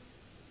Lord.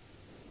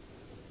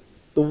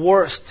 The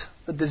worst,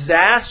 the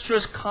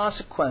disastrous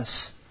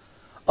consequence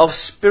of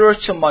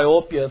spiritual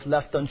myopia if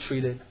left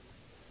untreated.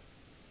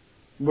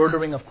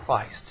 Murdering of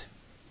Christ.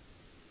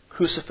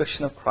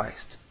 Crucifixion of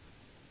Christ.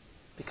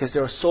 Because they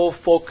were so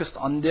focused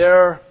on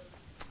their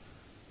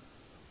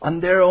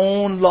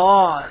own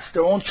laws,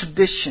 their own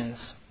traditions,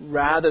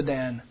 rather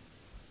than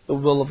the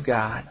will of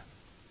God.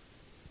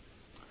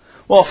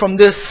 Well, from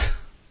this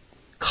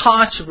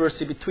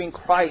controversy between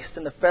Christ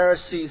and the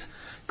Pharisees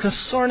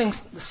concerning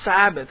the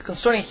Sabbath,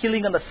 concerning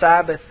healing on the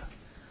Sabbath,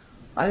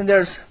 I think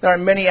there are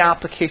many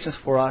applications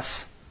for us.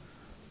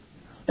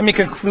 Let me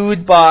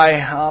conclude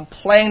by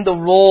playing the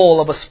role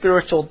of a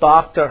spiritual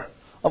doctor,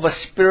 of a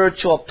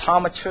spiritual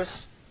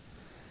optometrist,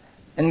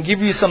 and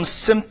give you some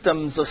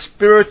symptoms of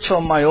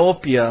spiritual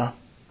myopia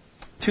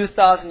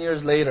 2,000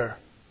 years later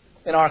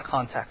in our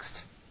context.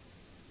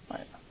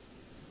 Right.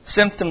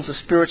 Symptoms of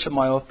spiritual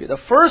myopia. The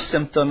first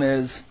symptom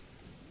is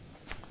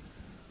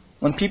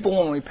when people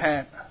won't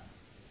repent,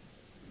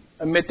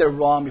 admit they're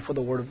wrong before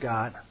the Word of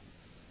God.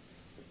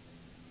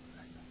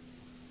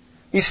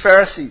 These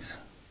Pharisees,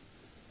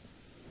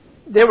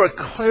 they were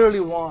clearly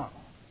wrong.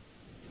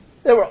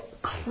 They were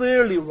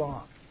clearly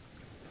wrong.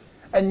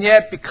 And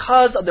yet,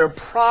 because of their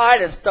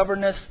pride and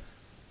stubbornness,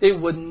 they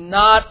would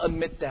not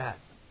admit that.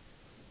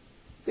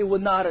 They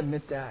would not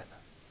admit that.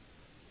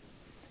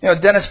 You know,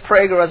 Dennis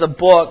Prager has a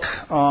book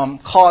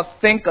called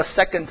Think a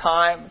Second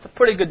Time. It's a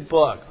pretty good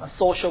book. A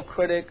social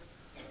critic,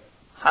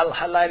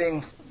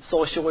 highlighting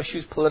social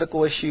issues,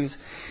 political issues.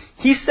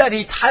 He said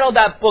he titled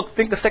that book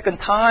Think a Second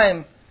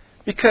Time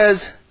because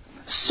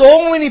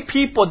so many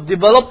people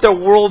develop their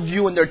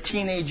worldview in their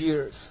teenage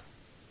years.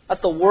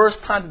 That's the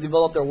worst time to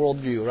develop their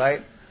worldview,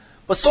 right?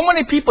 But so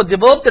many people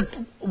develop their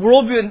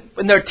worldview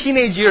in their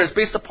teenage years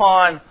based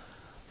upon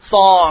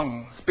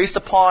songs, based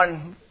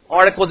upon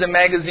articles in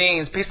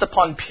magazines, based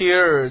upon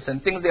peers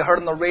and things they heard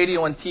on the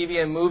radio and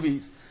TV and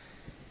movies.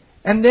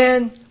 And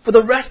then for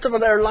the rest of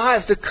their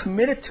lives, they're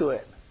committed to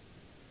it.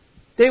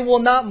 They will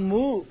not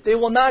move. They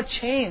will not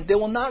change. They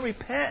will not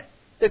repent.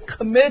 They're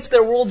committed to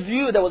their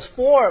worldview that was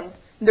formed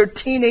in their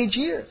teenage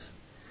years.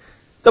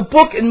 The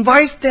book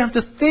invites them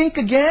to think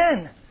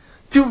again,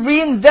 to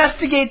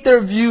reinvestigate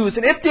their views,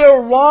 and if they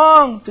are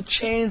wrong, to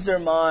change their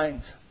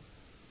minds.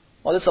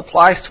 Well, this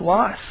applies to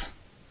us.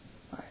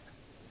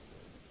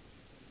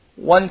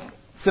 One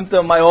symptom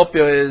of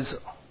myopia is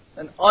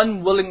an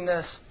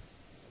unwillingness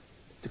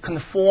to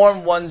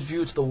conform one's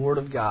view to the Word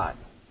of God.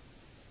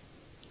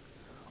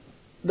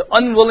 The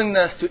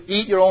unwillingness to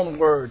eat your own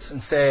words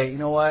and say, you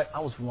know what, I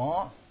was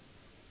wrong.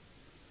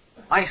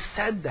 I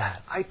said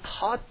that. I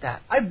taught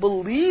that. I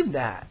believe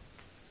that.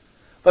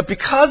 But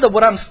because of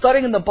what I'm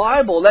studying in the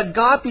Bible, let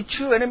God be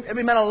true and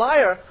every man a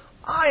liar,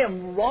 I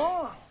am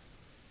wrong.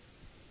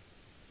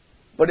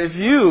 But if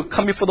you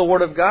come before the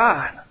Word of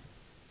God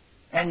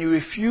and you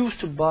refuse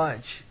to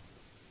budge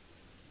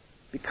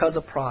because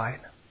of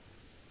pride,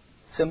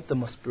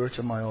 symptom of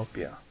spiritual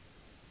myopia.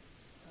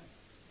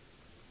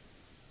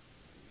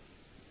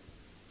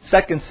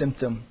 Second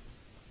symptom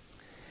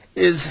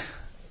is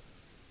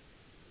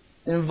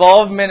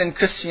involvement in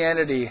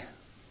Christianity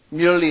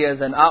merely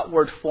as an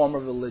outward form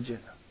of religion.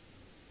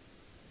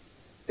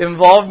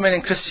 Involvement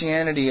in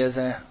Christianity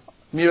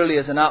merely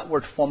as an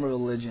outward form of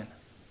religion.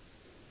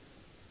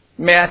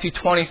 Matthew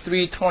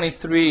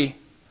 23:23.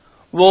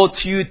 Woe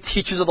to you,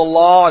 teachers of the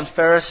law and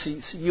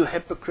Pharisees, you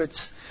hypocrites!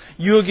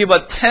 You give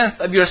a tenth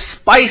of your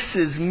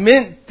spices,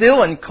 mint,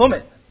 dill, and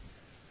cumin.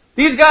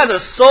 These guys are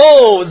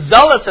so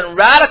zealous and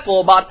radical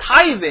about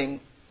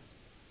tithing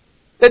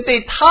that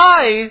they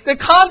tithe their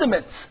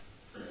condiments.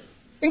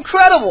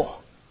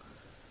 Incredible.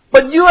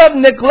 But you have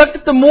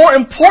neglected the more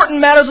important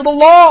matters of the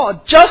law,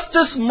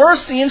 justice,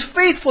 mercy, and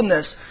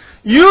faithfulness.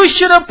 You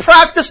should have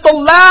practiced the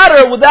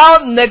latter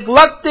without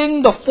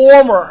neglecting the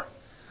former.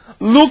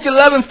 Luke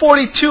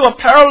 11:42, a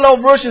parallel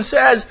version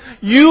says,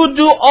 you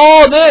do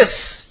all this,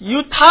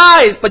 you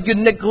tithe, but you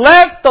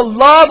neglect the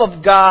love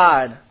of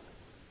God.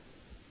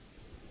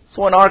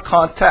 So in our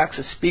context,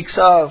 it speaks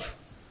of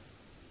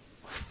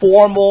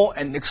formal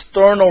and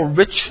external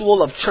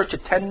ritual of church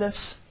attendance,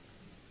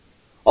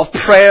 of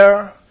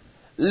prayer,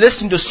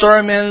 listening to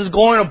sermons,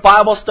 going to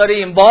Bible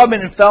study,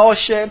 involvement in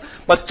fellowship,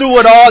 but through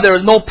it all there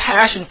is no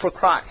passion for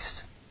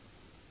Christ.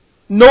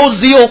 No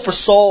zeal for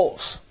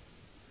souls.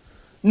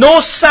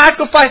 No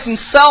sacrificing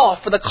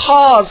self for the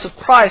cause of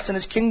Christ and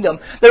His kingdom.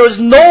 There is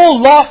no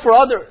law for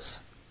others.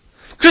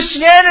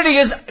 Christianity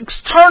is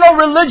external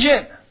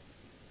religion.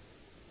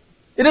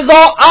 It is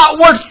all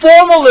outward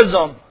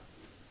formalism.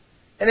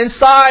 And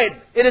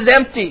inside, it is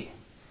empty.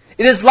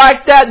 It is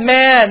like that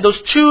man,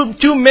 those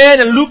two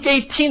men in Luke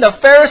 18, the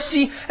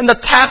Pharisee and the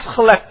tax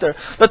collector.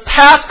 The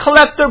tax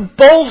collector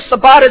boasts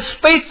about his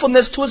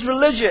faithfulness to his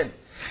religion.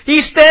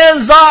 He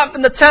stands up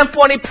in the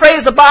temple and he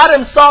prays about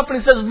himself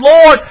and he says,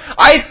 Lord,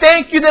 I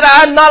thank you that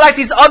I am not like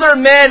these other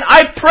men.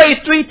 I pray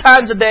 3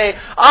 times a day.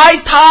 I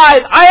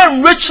tithe. I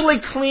am ritually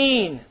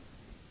clean.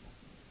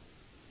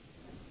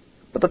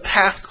 But the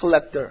tax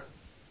collector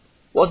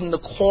was in the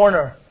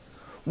corner,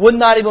 would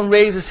not even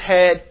raise his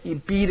head. He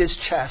beat his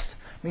chest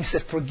and he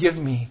said, forgive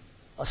me,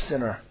 a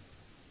sinner.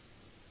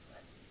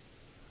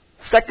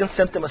 Second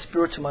symptom of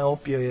spiritual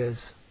myopia is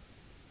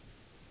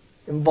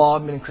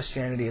involvement in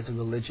Christianity as a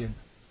religion,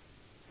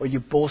 where you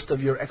boast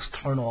of your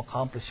external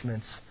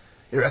accomplishments,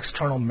 your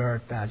external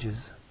merit badges.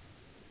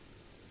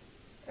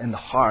 And the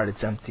heart,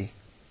 it's empty.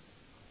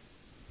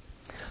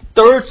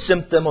 Third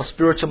symptom of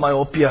spiritual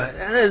myopia,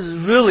 and it is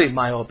really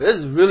myopia.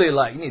 This is really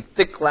like, you need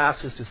thick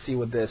glasses to see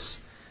with this.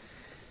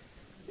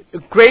 The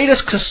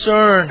greatest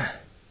concern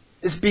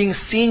is being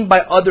seen by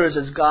others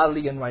as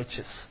godly and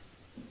righteous.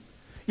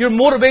 Your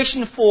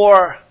motivation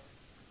for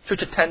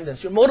church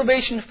attendance, your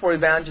motivation for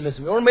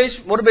evangelism, your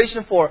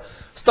motivation for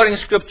studying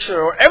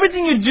Scripture, or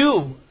everything you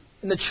do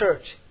in the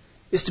church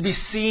is to be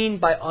seen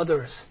by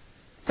others,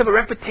 to have a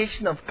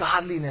reputation of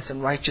godliness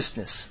and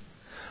righteousness.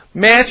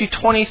 Matthew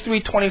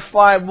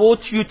 23:25, woe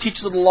to you,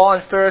 teachers of the law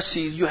and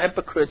Pharisees, you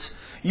hypocrites!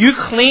 You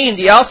clean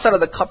the outside of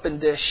the cup and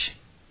dish,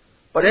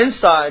 but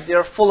inside they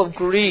are full of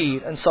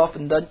greed and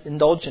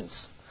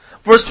self-indulgence.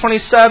 Verse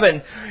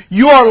 27,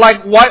 you are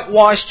like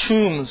whitewashed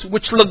tombs,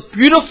 which look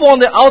beautiful on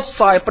the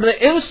outside, but on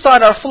the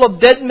inside are full of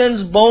dead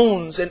men's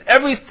bones and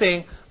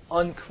everything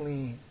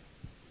unclean.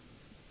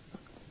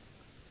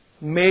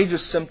 Major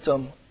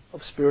symptom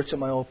of spiritual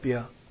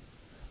myopia.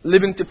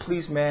 Living to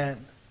please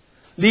man.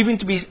 Living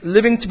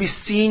to be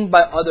seen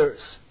by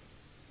others.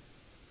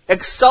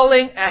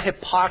 Excelling at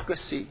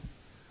hypocrisy.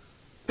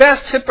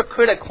 Best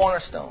hypocrite at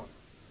Cornerstone.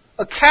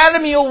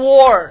 Academy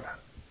Award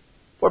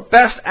for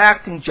best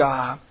acting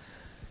job.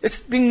 It's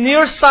being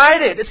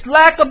nearsighted. It's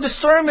lack of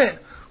discernment.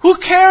 Who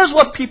cares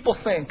what people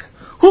think?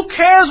 Who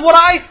cares what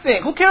I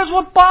think? Who cares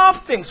what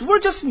Bob thinks? We're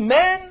just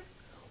men.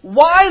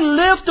 Why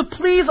live to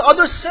please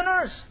other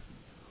sinners?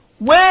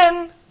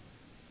 When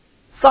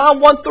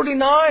Psalm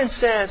 139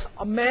 says,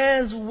 a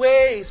man's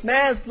ways,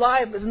 man's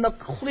life is in the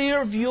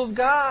clear view of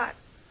God.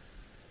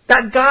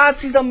 That God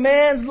sees a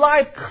man's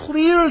life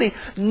clearly.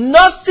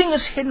 Nothing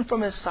is hidden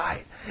from His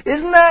sight.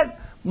 Isn't that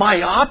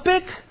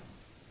myopic?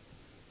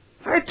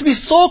 Right? To be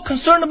so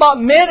concerned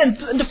about men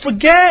and to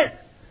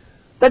forget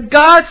that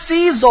God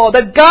sees all,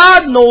 that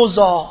God knows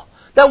all,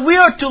 that we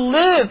are to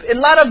live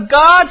in light of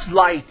God's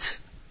light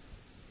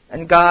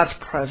and God's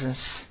presence.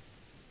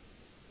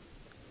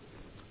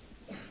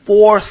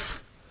 Fourth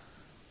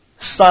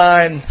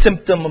sign,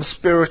 symptom of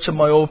spiritual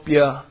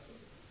myopia.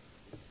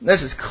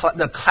 This is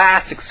the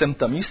classic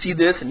symptom. You see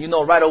this and you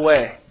know right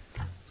away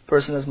this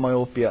person has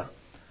myopia.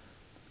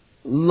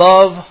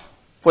 Love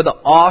for the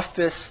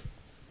office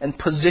and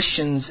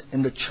positions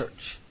in the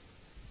church.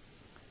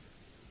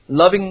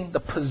 Loving the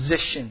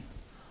position.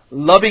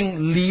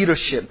 Loving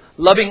leadership.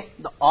 Loving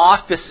the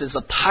offices,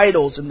 the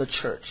titles in the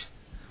church.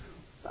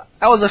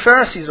 That was the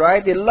Pharisees,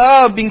 right? They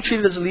loved being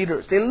treated as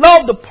leaders. They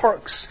loved the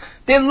perks.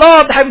 They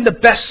loved having the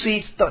best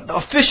seats, the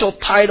official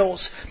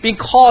titles, being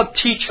called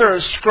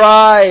teachers,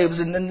 scribes,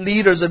 and then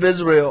leaders of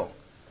Israel.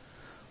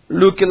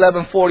 Luke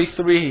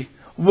 11:43.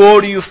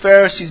 Woe to you,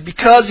 Pharisees,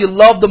 because you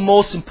love the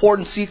most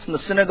important seats in the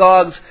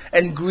synagogues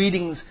and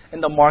greetings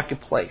in the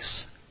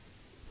marketplace.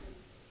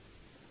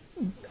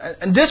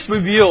 And this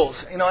reveals,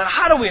 and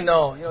how do we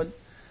know?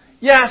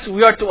 Yes,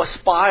 we are to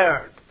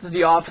aspire to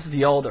the office of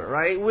the elder,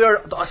 right? We are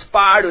to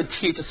aspire to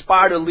teach,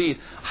 aspire to lead.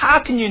 How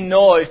can you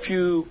know if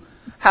you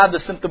have the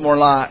symptom or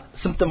not?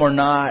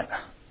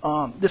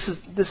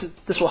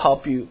 This will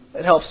help you.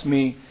 It helps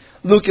me.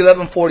 Luke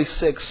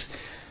 11:46.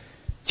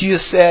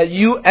 Jesus said,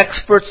 you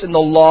experts in the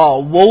law,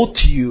 woe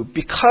to you,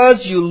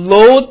 because you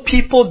load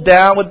people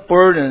down with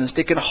burdens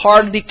they can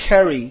hardly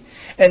carry,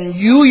 and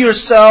you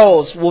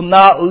yourselves will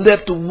not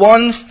lift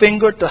one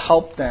finger to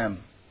help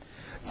them.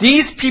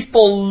 These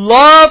people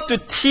love to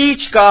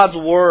teach God's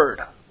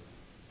Word.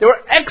 They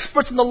were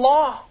experts in the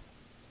law.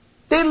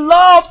 They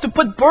love to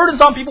put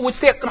burdens on people which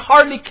they can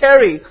hardly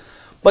carry,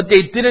 but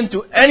they didn't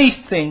do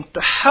anything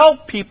to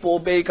help people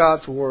obey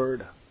God's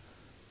Word.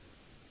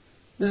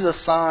 This is a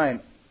sign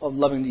of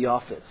loving the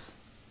office.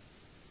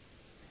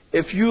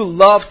 If you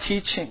love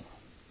teaching,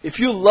 if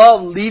you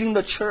love leading in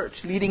the church,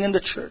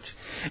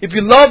 if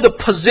you love the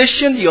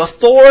position, the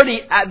authority,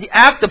 the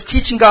act of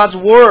teaching God's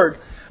Word,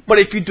 but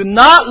if you do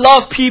not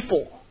love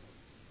people,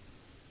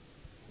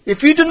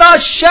 if you do not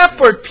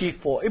shepherd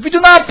people, if you do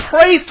not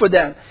pray for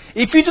them,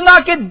 if you do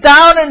not get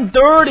down and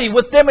dirty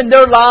with them in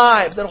their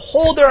lives and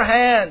hold their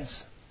hands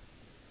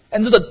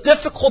and do the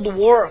difficult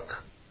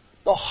work,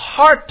 the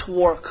heart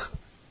work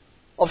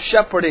of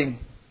shepherding,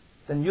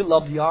 then you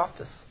love the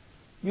office.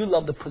 You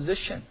love the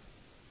position.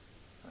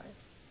 Right?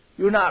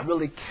 You're not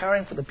really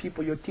caring for the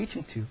people you're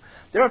teaching to.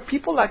 There are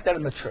people like that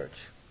in the church.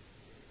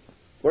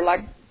 We're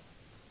like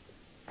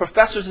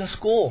professors in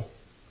school.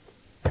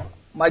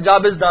 My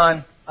job is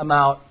done. I'm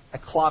out. I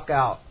clock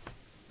out.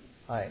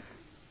 Right?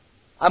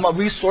 I'm a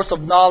resource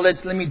of knowledge.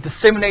 Let me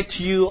disseminate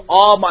to you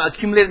all my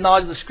accumulated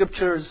knowledge of the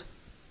Scriptures.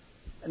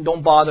 And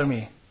don't bother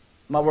me.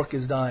 My work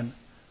is done.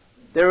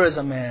 There is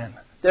a man.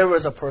 There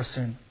is a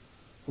person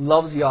who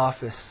loves the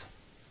office,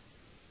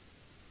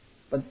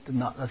 but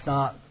does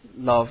not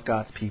love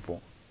God's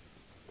people.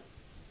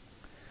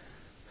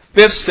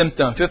 Fifth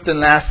and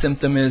last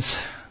symptom is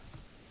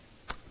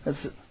a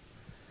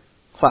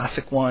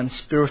classic one,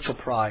 spiritual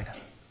pride.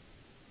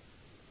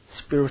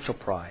 Spiritual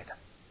pride.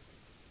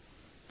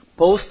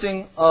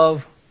 Boasting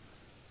of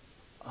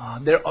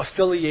their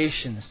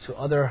affiliations to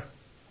others.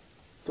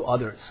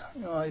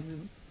 What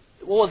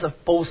was the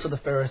boast of the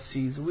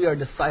Pharisees? We are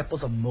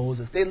disciples of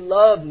Moses. They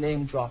love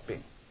name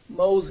dropping.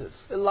 Moses,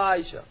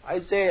 Elijah,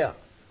 Isaiah.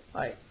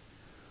 Right?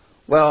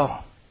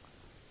 Well,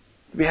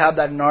 we have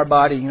that in our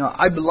body.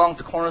 I belong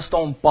to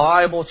Cornerstone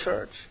Bible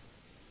Church.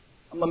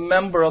 I'm a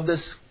member of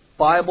this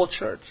Bible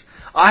church.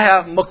 I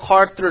have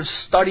MacArthur's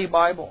Study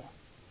Bible.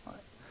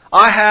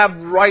 I have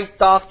right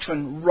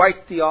doctrine,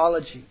 right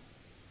theology.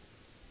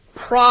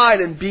 Pride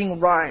in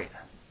being right.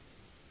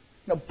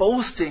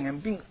 Boasting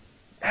and being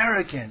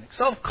arrogant,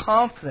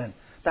 self-confident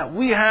that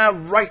we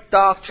have right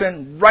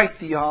doctrine, right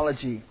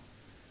theology.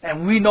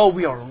 And we know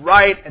we are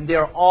right and they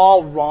are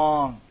all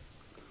wrong.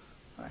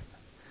 Right?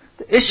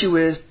 The issue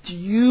is, do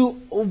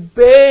you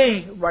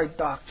obey right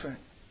doctrine?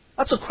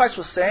 That's what Christ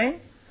was saying.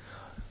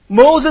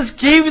 Moses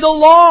gave you the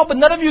law, but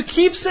none of you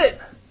keeps it.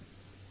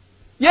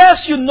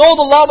 Yes, you know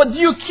the law, but do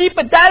you keep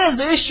it? That is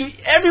the issue.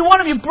 Every one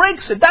of you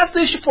breaks it. That's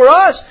the issue for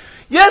us.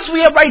 Yes,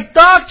 we have right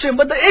doctrine,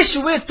 but the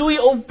issue is, do we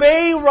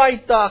obey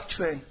right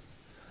doctrine?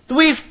 Do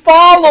we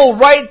follow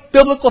right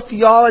biblical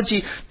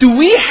theology? Do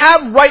we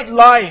have right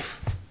life?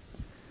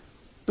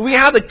 Do we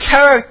have the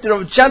character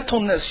of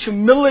gentleness,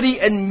 humility,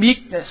 and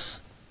meekness?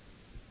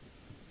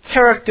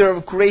 Character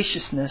of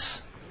graciousness.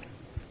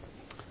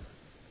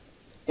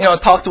 I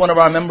talked to one of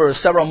our members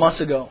several months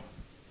ago.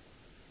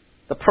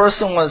 The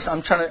person was, I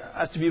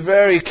have to be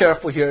very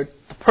careful here.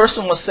 The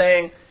person was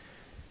saying,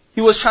 he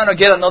was trying to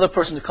get another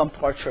person to come to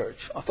our church,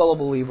 a fellow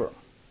believer.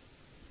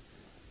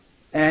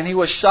 And he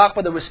was shocked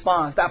by the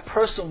response. That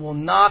person will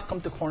not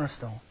come to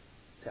Cornerstone.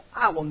 He said,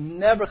 I will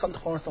never come to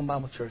Cornerstone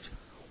Bible Church.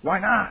 Why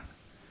not?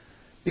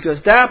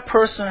 Because that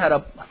person had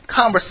a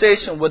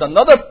conversation with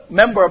another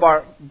member of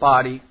our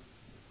body.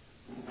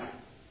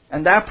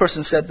 And that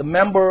person said the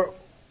member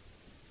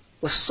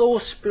was so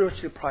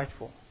spiritually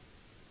prideful,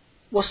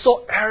 was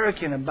so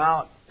arrogant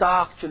about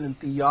doctrine and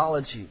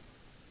theology.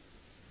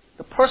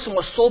 The person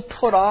was so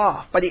put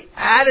off by the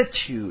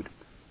attitude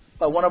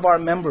by one of our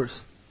members.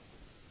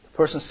 The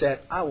person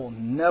said, I will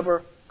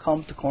never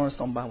come to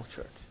Cornerstone Bible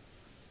Church.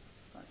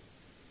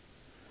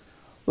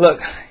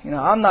 Look,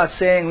 I'm not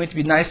saying we need to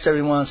be nice to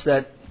everyone so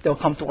that they'll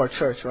come to our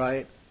church,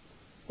 right?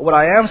 But what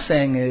I am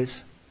saying is,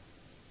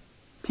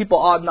 people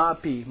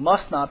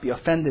must not be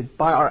offended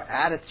by our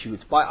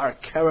attitudes, by our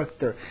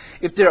character.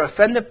 If they're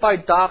offended by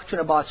doctrine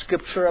about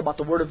Scripture, about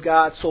the Word of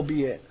God, so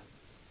be it.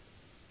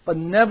 But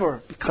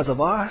never because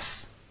of us.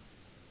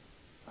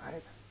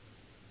 Right?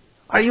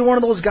 Are you one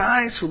of those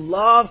guys who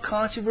love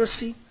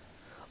controversy?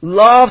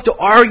 Love to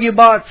argue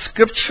about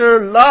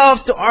Scripture?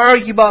 Love to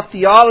argue about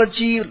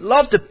theology?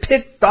 Love to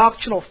pick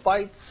doctrinal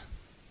fights?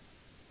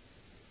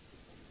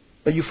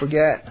 But you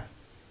forget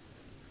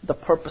the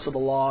purpose of the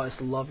law is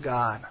to love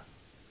God.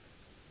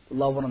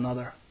 Love one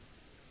another.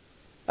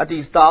 That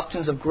these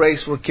doctrines of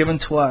grace were given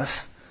to us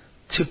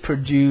to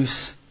produce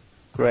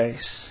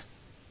grace.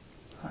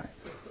 Right.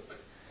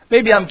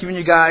 Maybe I'm giving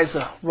you guys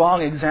a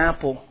wrong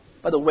example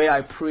by the way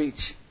I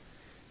preach.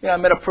 I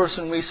met a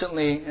person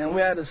recently and we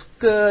had this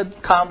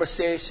good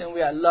conversation. We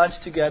had lunch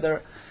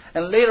together.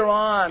 And later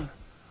on,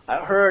 I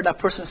heard that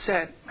person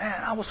said,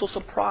 man, I was so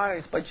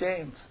surprised by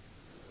James.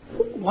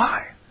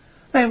 Why?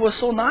 Man, he was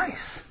so nice.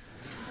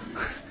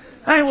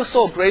 Man, he was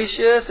so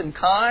gracious and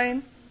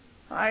kind.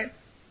 Right?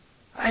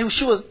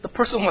 The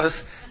person was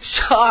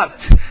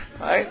shocked.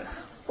 Right?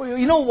 Well,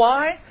 you know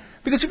why?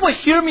 Because people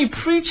hear me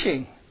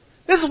preaching.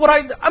 This is what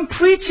I'm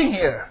preaching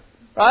here.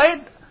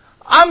 Right?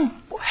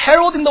 I'm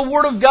heralding the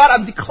Word of God.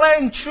 I'm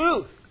declaring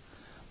truth.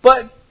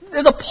 But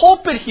there's a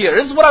pulpit here.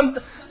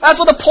 That's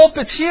what the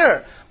pulpit's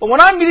here. But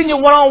when I'm meeting you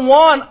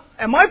one-on-one,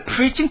 am I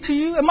preaching to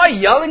you? Am I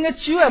yelling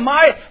at you? Am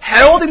I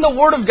heralding the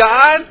Word of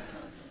God?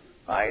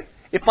 Right?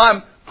 If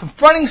I'm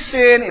confronting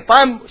sin, if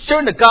I'm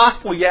sharing the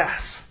gospel, yes.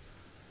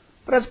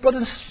 But as brothers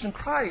and sisters in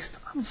Christ,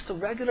 I'm just a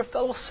regular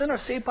fellow sinner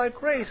saved by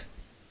grace,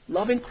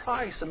 loving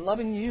Christ and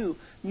loving you,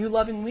 and you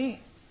loving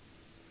me.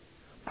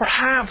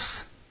 Perhaps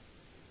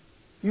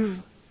you've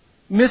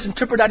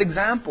misinterpreted that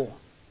example,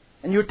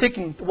 and you're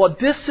thinking, well,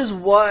 this is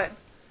what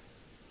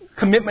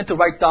commitment to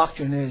right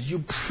doctrine is. You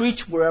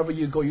preach wherever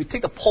you go. You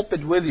take the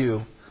pulpit with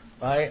you,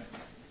 right?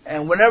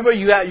 And whenever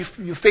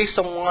you face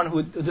someone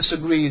who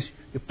disagrees,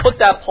 you put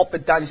that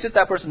pulpit down, you sit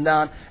that person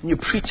down, and you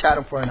preach at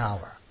them for an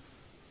hour.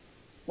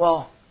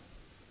 Well,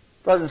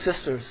 brothers and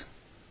sisters,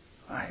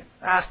 right,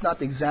 that's not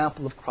the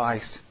example of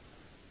Christ.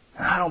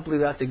 And I don't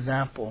believe that's the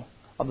example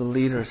of the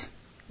leaders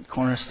at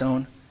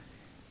Cornerstone.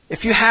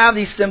 If you have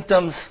these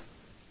symptoms,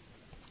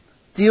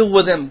 Deal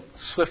with them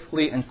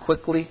swiftly and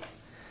quickly.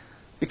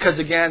 Because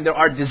again, there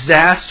are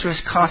disastrous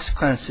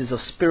consequences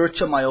of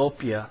spiritual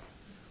myopia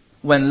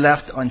when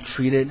left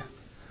untreated.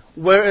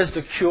 Where is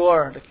the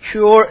cure? The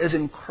cure is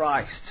in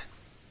Christ.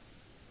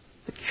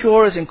 The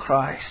cure is in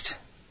Christ.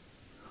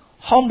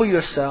 Humble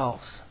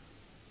yourselves.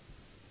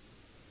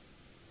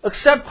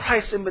 Accept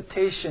Christ's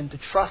invitation to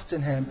trust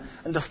in Him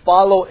and to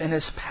follow in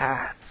His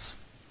paths.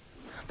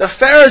 The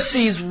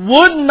Pharisees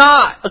would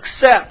not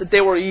accept that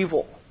they were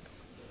evil.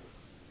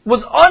 It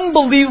was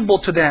unbelievable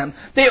to them.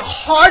 They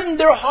hardened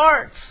their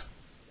hearts.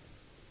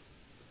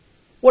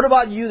 What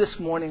about you this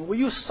morning? Will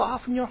you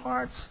soften your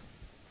hearts?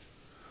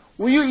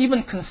 Will you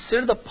even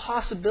consider the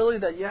possibility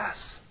that yes,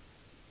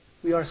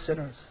 we are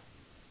sinners.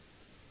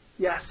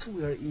 Yes,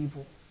 we are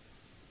evil.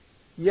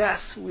 Yes,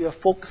 we are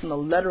focused on the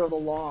letter of the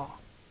law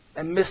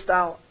and missed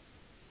out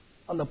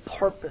on the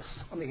purpose,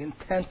 on the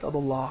intent of the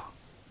law.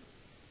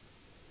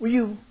 Will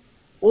you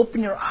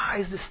open your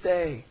eyes this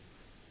day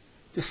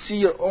to see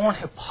your own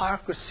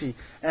hypocrisy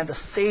and at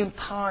the same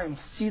time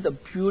see the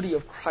beauty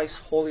of Christ's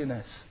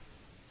holiness?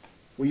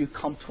 Will you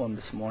come to Him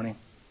this morning?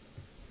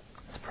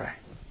 Let's pray.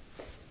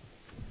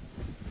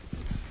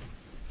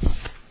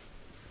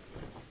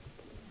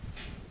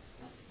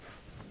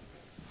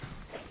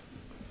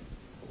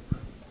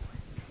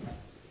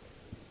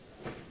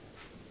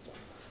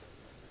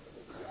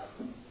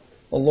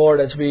 Well, Lord,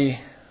 as we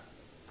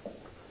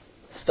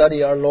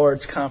study our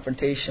Lord's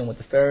confrontation with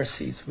the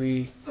Pharisees,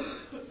 we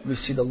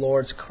see the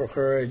Lord's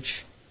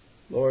courage,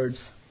 Lord's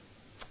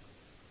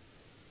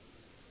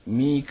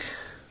meek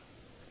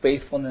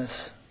faithfulness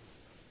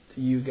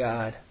to you,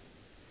 God.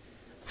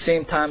 At the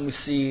same time, we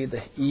see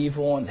the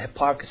evil and the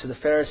hypocrisy of the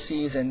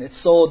Pharisees, and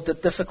it's so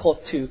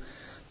difficult to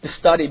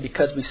study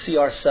because we see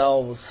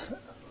ourselves.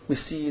 We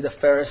see the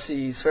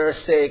Pharisees,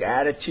 Pharisaic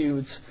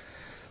attitudes,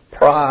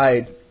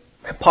 pride,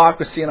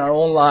 hypocrisy in our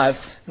own lives,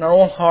 in our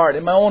own heart,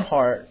 in my own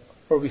heart,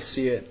 where we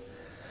see it.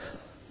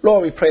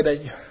 Lord, we pray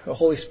that your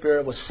Holy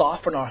Spirit will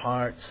soften our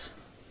hearts.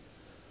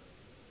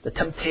 The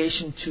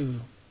temptation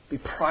to be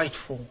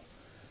prideful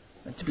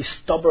and to be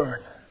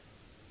stubborn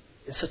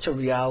is such a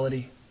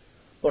reality.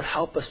 Lord,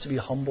 help us to be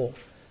humble.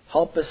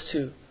 Help us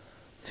to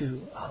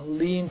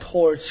lean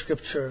towards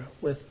Scripture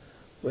with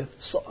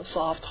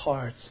soft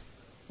hearts,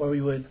 where we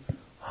would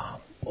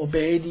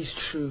obey these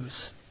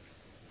truths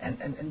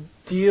and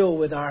deal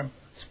with our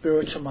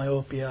spiritual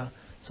myopia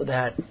so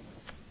that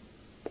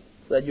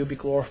you'll be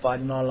glorified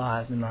in our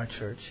lives and in our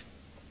church.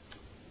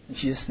 In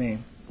Jesus'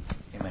 name.